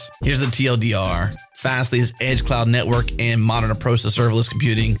details. Here's the TLDR. Fastly's Edge Cloud Network and modern approach to serverless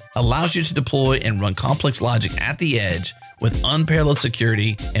computing allows you to deploy and run complex logic at the edge with unparalleled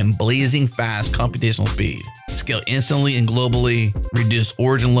security and blazing fast computational speed. Scale instantly and globally, reduce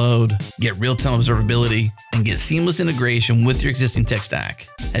origin load, get real-time observability, and get seamless integration with your existing tech stack.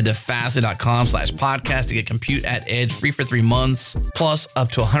 Head to fastly.com/podcast to get Compute at Edge free for 3 months, plus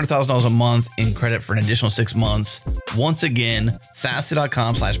up to $100,000 a month in credit for an additional 6 months. Once again,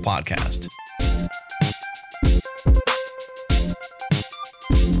 fastly.com/podcast.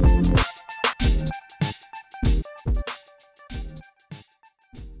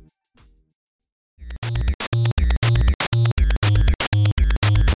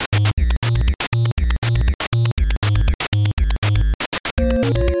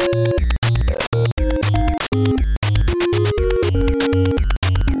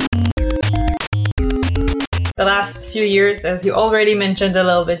 The last few years, as you already mentioned a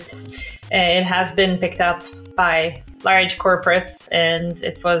little bit, it has been picked up by large corporates, and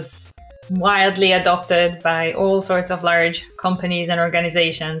it was widely adopted by all sorts of large companies and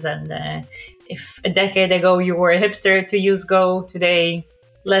organizations. And if a decade ago you were a hipster to use Go, today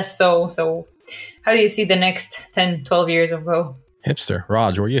less so. So how do you see the next 10, 12 years of Go? Hipster.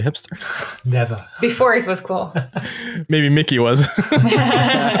 Raj, were you a hipster? Never. Before it was cool. Maybe Mickey was.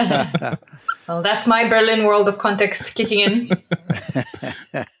 Well, that's my Berlin world of context kicking in.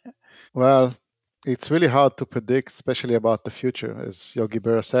 Well, it's really hard to predict, especially about the future, as Yogi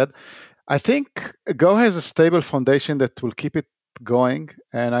Berra said. I think Go has a stable foundation that will keep it going.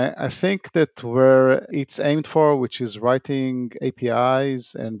 And I think that where it's aimed for, which is writing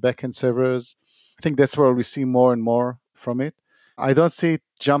APIs and backend servers, I think that's where we see more and more from it. I don't see it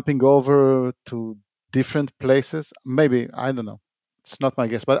jumping over to different places. Maybe, I don't know. It's not my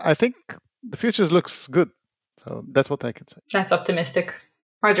guess, but I think the future looks good. So that's what I can say. That's optimistic.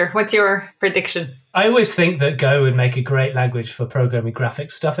 Roger, what's your prediction? I always think that Go would make a great language for programming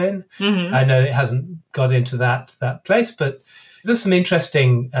graphics stuff in. Mm-hmm. I know it hasn't got into that place, but there's some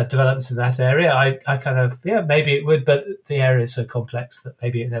interesting developments in that area. I kind of, maybe it would, but the area is so complex that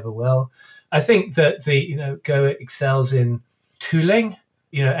maybe it never will. I think that Go excels in tooling,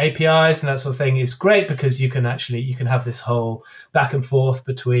 APIs and that sort of thing is great because you can have this whole back and forth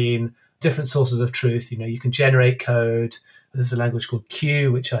between different sources of truth. You can generate code. There's a language called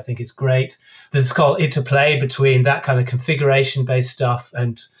Q, which I think is great. There's called interplay between that kind of configuration-based stuff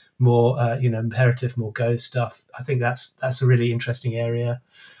and more, imperative, more Go stuff. I think that's a really interesting area.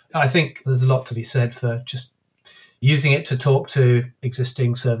 I think there's a lot to be said for just using it to talk to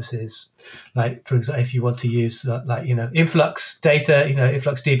existing services. Like, for example, if you want to use influx data,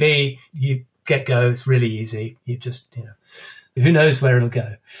 InfluxDB, you get Go. It's really easy. You just, who knows where it'll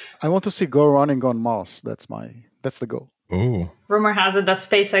go. I want to see Go running on Mars. That's the goal. Ooh. Rumor has it that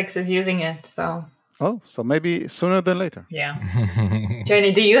SpaceX is using it, so... Oh, so maybe sooner than later. Yeah.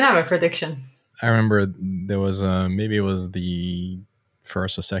 Jenny, do you have a prediction? I remember there was, maybe it was the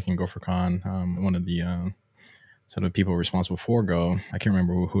first or second GopherCon, one of the sort of people responsible for Go. I can't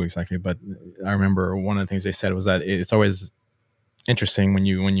remember who exactly, but I remember one of the things they said was that it's always interesting when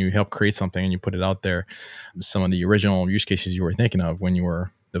you help create something and you put it out there, some of the original use cases you were thinking of when you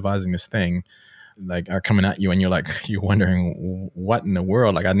were devising this thing, like, are coming at you and you're wondering what in the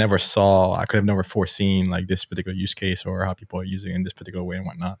world, like, I could have never foreseen like this particular use case or how people are using it in this particular way and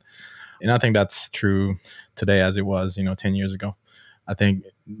whatnot. And I think that's true today as it was, 10 years ago. I think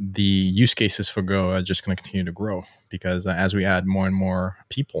the use cases for Go are just going to continue to grow because as we add more and more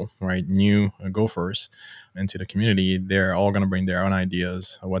people, right, new Gophers into the community, they're all going to bring their own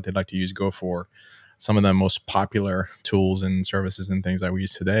ideas of what they'd like to use Go for. Some of the most popular tools and services and things that we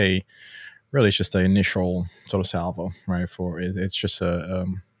use today, really it's just an initial sort of salvo, right? It's just a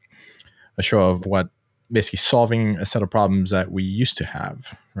show of what basically solving a set of problems that we used to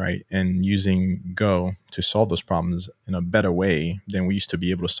have, right? And using Go to solve those problems in a better way than we used to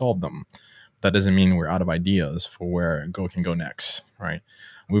be able to solve them. That doesn't mean we're out of ideas for where Go can go next, right?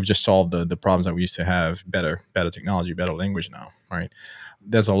 We've just solved the problems that we used to have, better technology, better language now, right?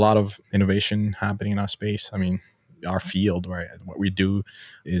 There's a lot of innovation happening in our space. I mean, our field, right? What we do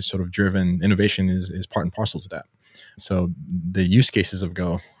is sort of driven. Innovation is part and parcel to that. So the use cases of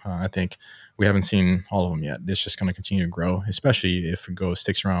Go, I think we haven't seen all of them yet. It's just going to continue to grow, especially if Go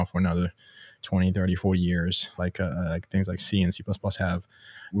sticks around for another 20, 30, 40 years, like things like C and C++ have.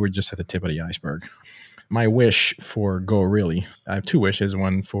 We're just at the tip of the iceberg. My wish for Go, really, I have two wishes,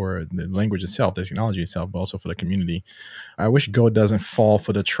 one for the language itself, the technology itself, but also for the community. I wish Go doesn't fall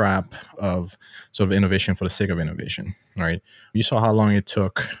for the trap of sort of innovation for the sake of innovation, right? You saw how long it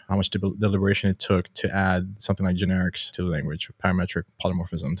took, how much deliberation it took to add something like generics to the language, parametric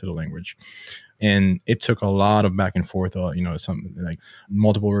polymorphism to the language. And it took a lot of back and forth, some like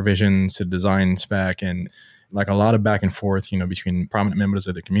multiple revisions to design spec and like a lot of back and forth, between prominent members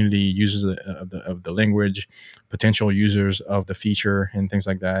of the community, users of the language, potential users of the feature and things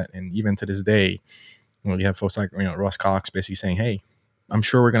like that. And even to this day, you have folks like, Russ Cox basically saying, hey, I'm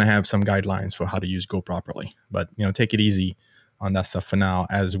sure we're going to have some guidelines for how to use Go properly, but, take it easy on that stuff for now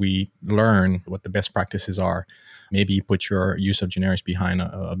as we learn what the best practices are. Maybe put your use of generics behind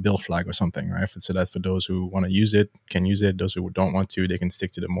a build flag or something, right? So that's for those who want to use it, can use it. Those who don't want to, they can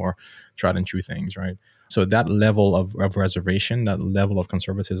stick to the more tried and true things, right? So that level of reservation, that level of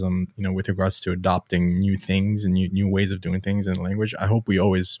conservatism, with regards to adopting new things and new ways of doing things in the language, I hope we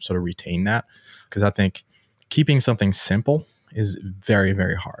always sort of retain that, because I think keeping something simple is very,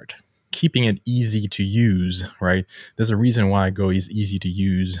 very hard. Keeping it easy to use, right? There's a reason why Go is easy to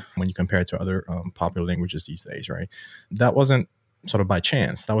use when you compare it to other popular languages these days, right? That wasn't sort of by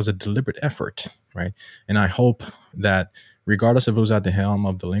chance. That was a deliberate effort, right? And I hope that regardless of who's at the helm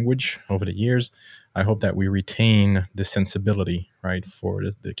of the language over the years, I hope that we retain the sensibility, right, for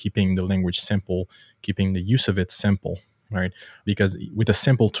the keeping the language simple, keeping the use of it simple, right? Because with a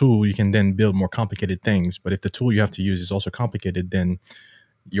simple tool, you can then build more complicated things. But if the tool you have to use is also complicated, then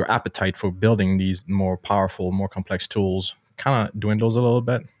your appetite for building these more powerful, more complex tools kind of dwindles a little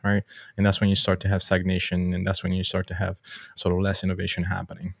bit, right? And that's when you start to have stagnation, and that's when you start to have sort of less innovation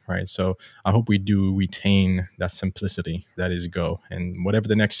happening, right? So I hope we do retain that simplicity that is Go. And whatever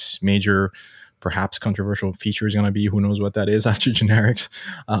the next major, perhaps controversial feature is going to be, who knows what that is after generics.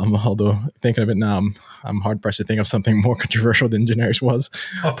 Although thinking of it now, I'm hard pressed to think of something more controversial than generics was.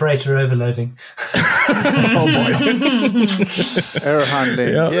 Operator overloading. Oh boy. Error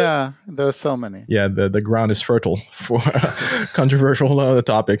handling. Yeah, there's so many. Yeah, the ground is fertile for controversial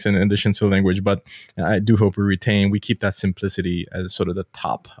topics in addition to language. But I do hope we keep that simplicity as sort of the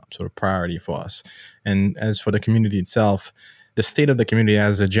top sort of priority for us. And as for the community itself, the state of the community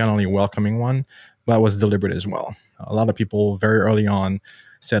as a generally welcoming one, but was deliberate as well. A lot of people very early on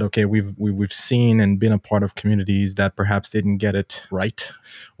said, okay, we've seen and been a part of communities that perhaps didn't get it right,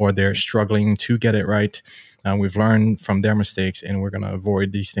 or they're struggling to get it right. We've learned from their mistakes, and we're going to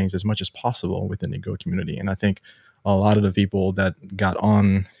avoid these things as much as possible within the Go community. And I think a lot of the people that got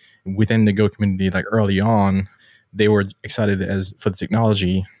on within the Go community, like early on, they were excited for the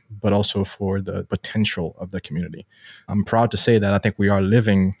technology, but also for the potential of the community. I'm proud to say that I think we are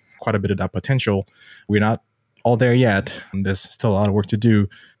living quite a bit of that potential. We're not all there yet. There's still a lot of work to do,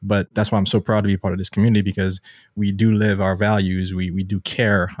 but that's why I'm so proud to be part of this community, because we do live our values. We do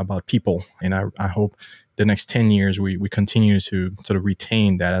care about people. And I hope the next 10 years, we continue to sort of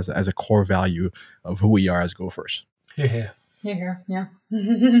retain that as a core value of who we are as Gophers. Yeah. Yeah.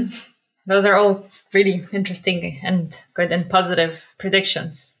 Those are all really interesting and good and positive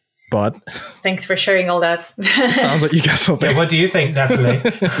predictions. But thanks for sharing all that. Sounds like you got something. Yeah, what do you think, Natalie?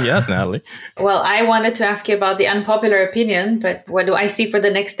 Yes, Natalie. Well, I wanted to ask you about the unpopular opinion, but what do I see for the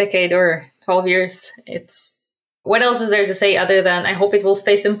next decade or 12 years? What else is there to say other than I hope it will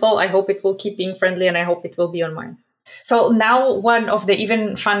stay simple, I hope it will keep being friendly, and I hope it will be on Mars. So now one of the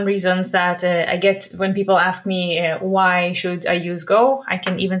even fun reasons that I get when people ask me why should I use Go, I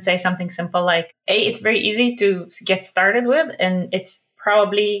can even say something simple like, it's very easy to get started with, and it's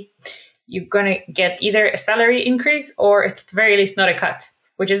probably you're going to get either a salary increase or at the very least not a cut,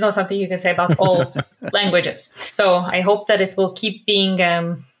 which is not something you can say about all languages. So I hope that it will keep being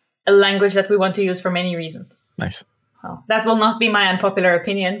a language that we want to use for many reasons. Nice. Well, that will not be my unpopular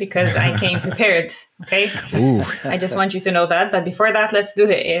opinion because I came prepared. Okay. Ooh. I just want you to know that. But before that, let's do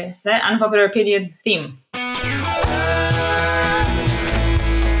the unpopular opinion theme.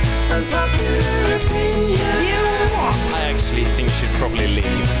 I actually think you should probably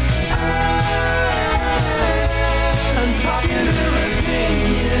leave.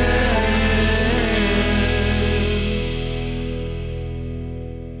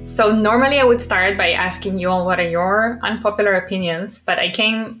 So normally I would start by asking you all what are your unpopular opinions, but I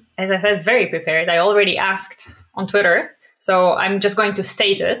came, as I said, very prepared. I already asked on Twitter, so I'm just going to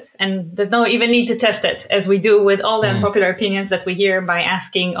state it, and there's no even need to test it, as we do with all the unpopular opinions that we hear by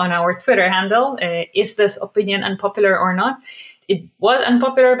asking on our Twitter handle, is this opinion unpopular or not? It was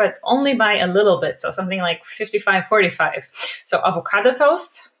unpopular, but only by a little bit, so something like 55-45. So avocado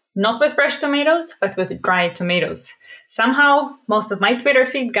toast, not with fresh tomatoes, but with dried tomatoes. Somehow, most of my Twitter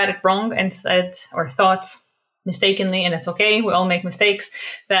feed got it wrong and said or thought mistakenly, and it's okay, we all make mistakes,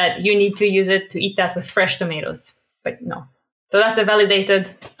 that you need to use it to eat that with fresh tomatoes. But no. So that's a validated,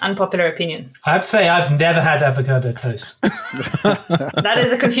 unpopular opinion. I have to say, I've never had avocado toast. That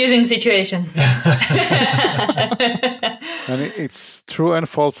is a confusing situation. And it's true and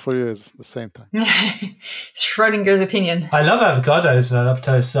false for you at the same time. It's Schrodinger's opinion. I love avocados and I love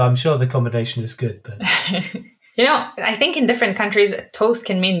toast, so I'm sure the combination is good. But I think in different countries, toast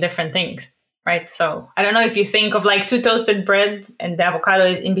can mean different things, right? So I don't know if you think of like two toasted breads and the avocado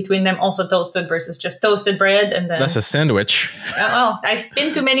in between them also toasted versus just toasted bread. And then that's a sandwich. Well, I've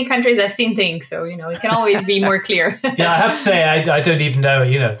been to many countries, I've seen things. So, it can always be more clear. Yeah, I have to say, I don't even know,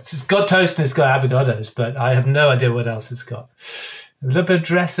 it's got toast and it's got avocados, but I have no idea what else it's got. A little bit of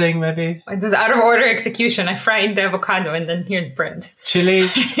dressing, maybe. It was out of order execution. I fried the avocado and then here's bread.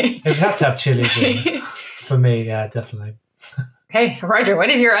 Chilies. You have to have chilies in it. For me, yeah, definitely. Okay, so Roger, what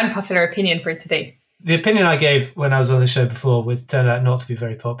is your unpopular opinion for today? The opinion I gave when I was on the show before would turn out not to be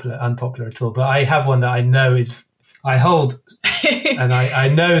very unpopular at all. But I have one that I know I hold, and I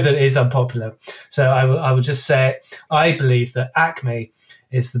know that it is unpopular. So I will just say it. I believe that Acme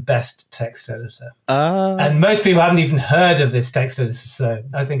is the best text editor. And most people haven't even heard of this text editor. So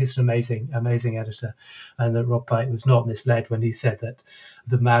I think it's an amazing editor. And that Rob Pike was not misled when he said that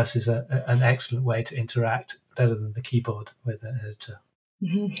the mouse is an excellent way to interact, better than the keyboard with an editor.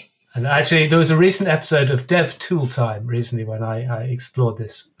 And actually, there was a recent episode of Dev Tool Time recently when I explored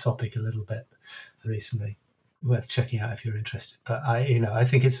this topic a little bit recently. Worth checking out if you're interested. But I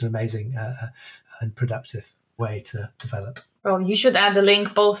think it's an amazing and productive way to develop. Well, you should add the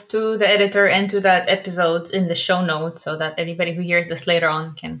link both to the editor and to that episode in the show notes so that anybody who hears this later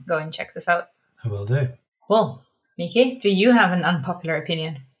on can go and check this out. I will do. Well, Miki, do you have an unpopular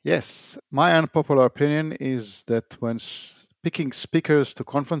opinion? Yes. My unpopular opinion is that when picking speakers to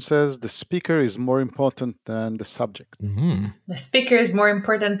conferences, the speaker is more important than the subject. Mm-hmm. The speaker is more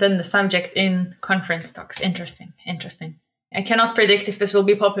important than the subject in conference talks. Interesting. I cannot predict if this will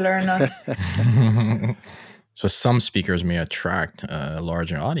be popular or not. So some speakers may attract a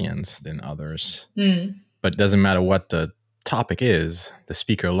larger audience than others. But it doesn't matter what the topic is, the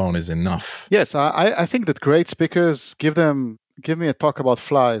speaker alone is enough. Yes, I think that great speakers give me a talk about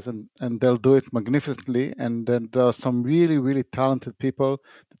flies and they'll do it magnificently. And then there are some really, really talented people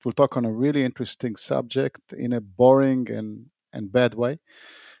that will talk on a really interesting subject in a boring and bad way.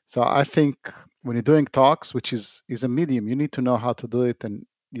 So I think when you're doing talks, which is a medium, you need to know how to do it. And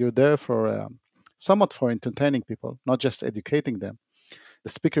you're there for somewhat for entertaining people, not just educating them. The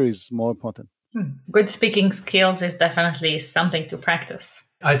speaker is more important. Good speaking skills is definitely something to practice.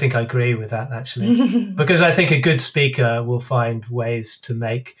 I think I agree with that, actually, because I think a good speaker will find ways to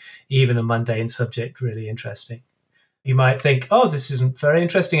make even a mundane subject really interesting. You might think, oh, this isn't very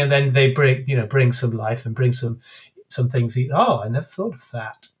interesting. And then they bring some life and bring some things. I never thought of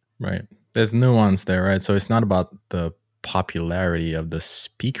that. Right. There's nuance there, right? So it's not about the popularity of the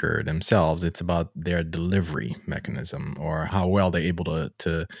speaker themselves. It's about their delivery mechanism or how well they're able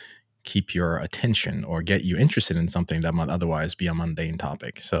to keep your attention or get you interested in something that might otherwise be a mundane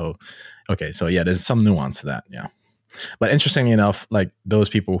topic. So, yeah, there's some nuance to that. Yeah. But interestingly enough, like those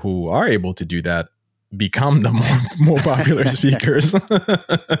people who are able to do that become the more popular speakers.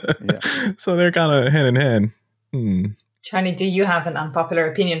 Yeah. So they're kind of hand in hand. Johnny, do you have an unpopular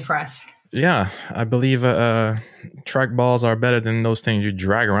opinion for us? Yeah, I believe trackballs are better than those things you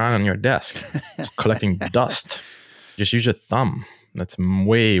drag around on your desk, collecting dust. Just use your thumb. That's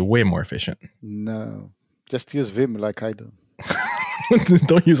way, way more efficient. No, just use Vim like I do.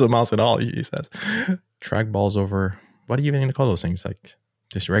 Don't use a mouse at all, he says. Trackballs over, what do you even call those things? Like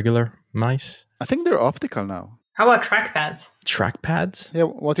just regular mice? I think they're optical now. How about trackpads? Trackpads? Yeah,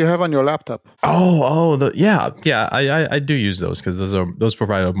 what you have on your laptop. I do use those because those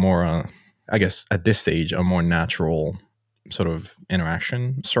provide a more, I guess at this stage, a more natural sort of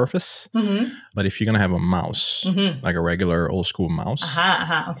interaction surface. Mm-hmm. But if you're gonna have a mouse, like a regular old school mouse,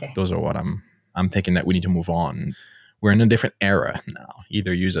 okay, those are what I'm thinking that we need to move on. We're in a different era now.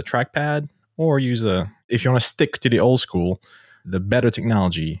 Either use a trackpad or if you want to stick to the old school, the better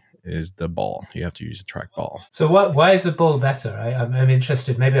technology is the ball. You have to use a trackball. So why is the ball better? I'm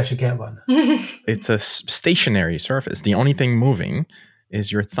interested. Maybe I should get one. It's a stationary surface. The only thing moving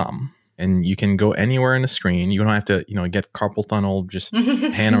is your thumb. And you can go anywhere in the screen. You don't have to, get carpal tunnel, just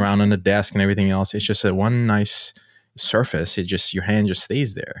hand around on the desk and everything else. It's just one nice surface. Your hand just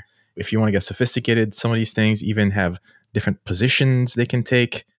stays there. If you want to get sophisticated, some of these things even have different positions they can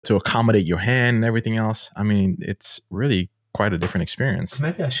take to accommodate your hand and everything else. I mean, it's really quite a different experience.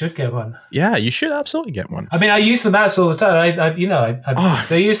 Maybe I should get one. Yeah, you should absolutely get one. I mean, I use the mouse all the time.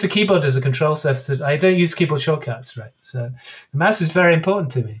 They use the keyboard as a control surface. I don't use keyboard shortcuts, right? So the mouse is very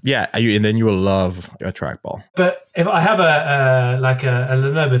important to me. Yeah, and then you will love a trackball. But if I have a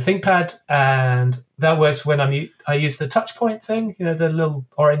Lenovo ThinkPad, and that works when I use the touch point thing, the little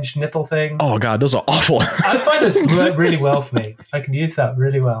orange nipple thing. Oh God, those are awful. I find those work really well for me. I can use that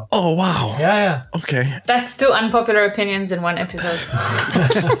really well. Oh wow. Yeah. Okay. That's 2 unpopular opinions in one episode.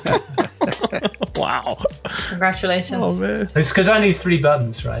 Wow. Congratulations. Oh man. It's because I need 3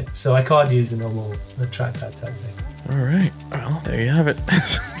 buttons, right? So I can't use the trackpad type thing. All right. Well, there you have it.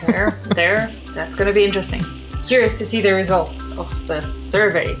 There. That's going to be interesting. Curious to see the results of the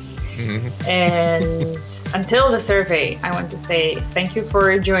survey. Mm-hmm. And until the survey, I want to say thank you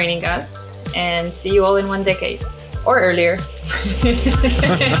for joining us and see you all in 1 decade or earlier.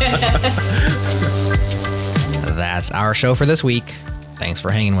 That's our show for this week. Thanks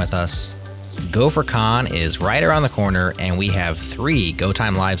for hanging with us. GopherCon is right around the corner, and we have 3 Go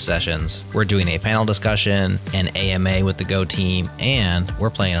Time Live sessions. We're doing a panel discussion, an AMA with the Go team, and we're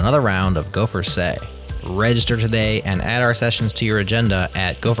playing another round of Gopher Say. Register today and add our sessions to your agenda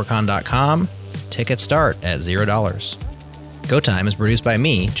at gophercon.com. Tickets start at $0. Go Time is produced by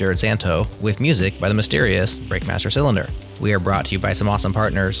me, Jared Santo, with music by the mysterious Breakmaster Cylinder. We are brought to you by some awesome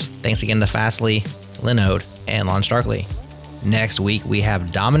partners. Thanks again to Fastly, Linode, and LaunchDarkly. Next week, we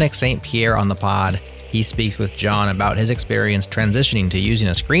have Dominic St. Pierre on the pod, He speaks with John about his experience transitioning to using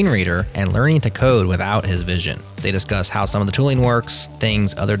a screen reader and learning to code without his vision. They discuss how some of the tooling works,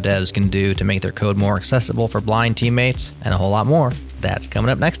 things other devs can do to make their code more accessible for blind teammates, and a whole lot more. That's coming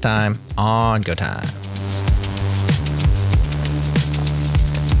up next time on Go Time.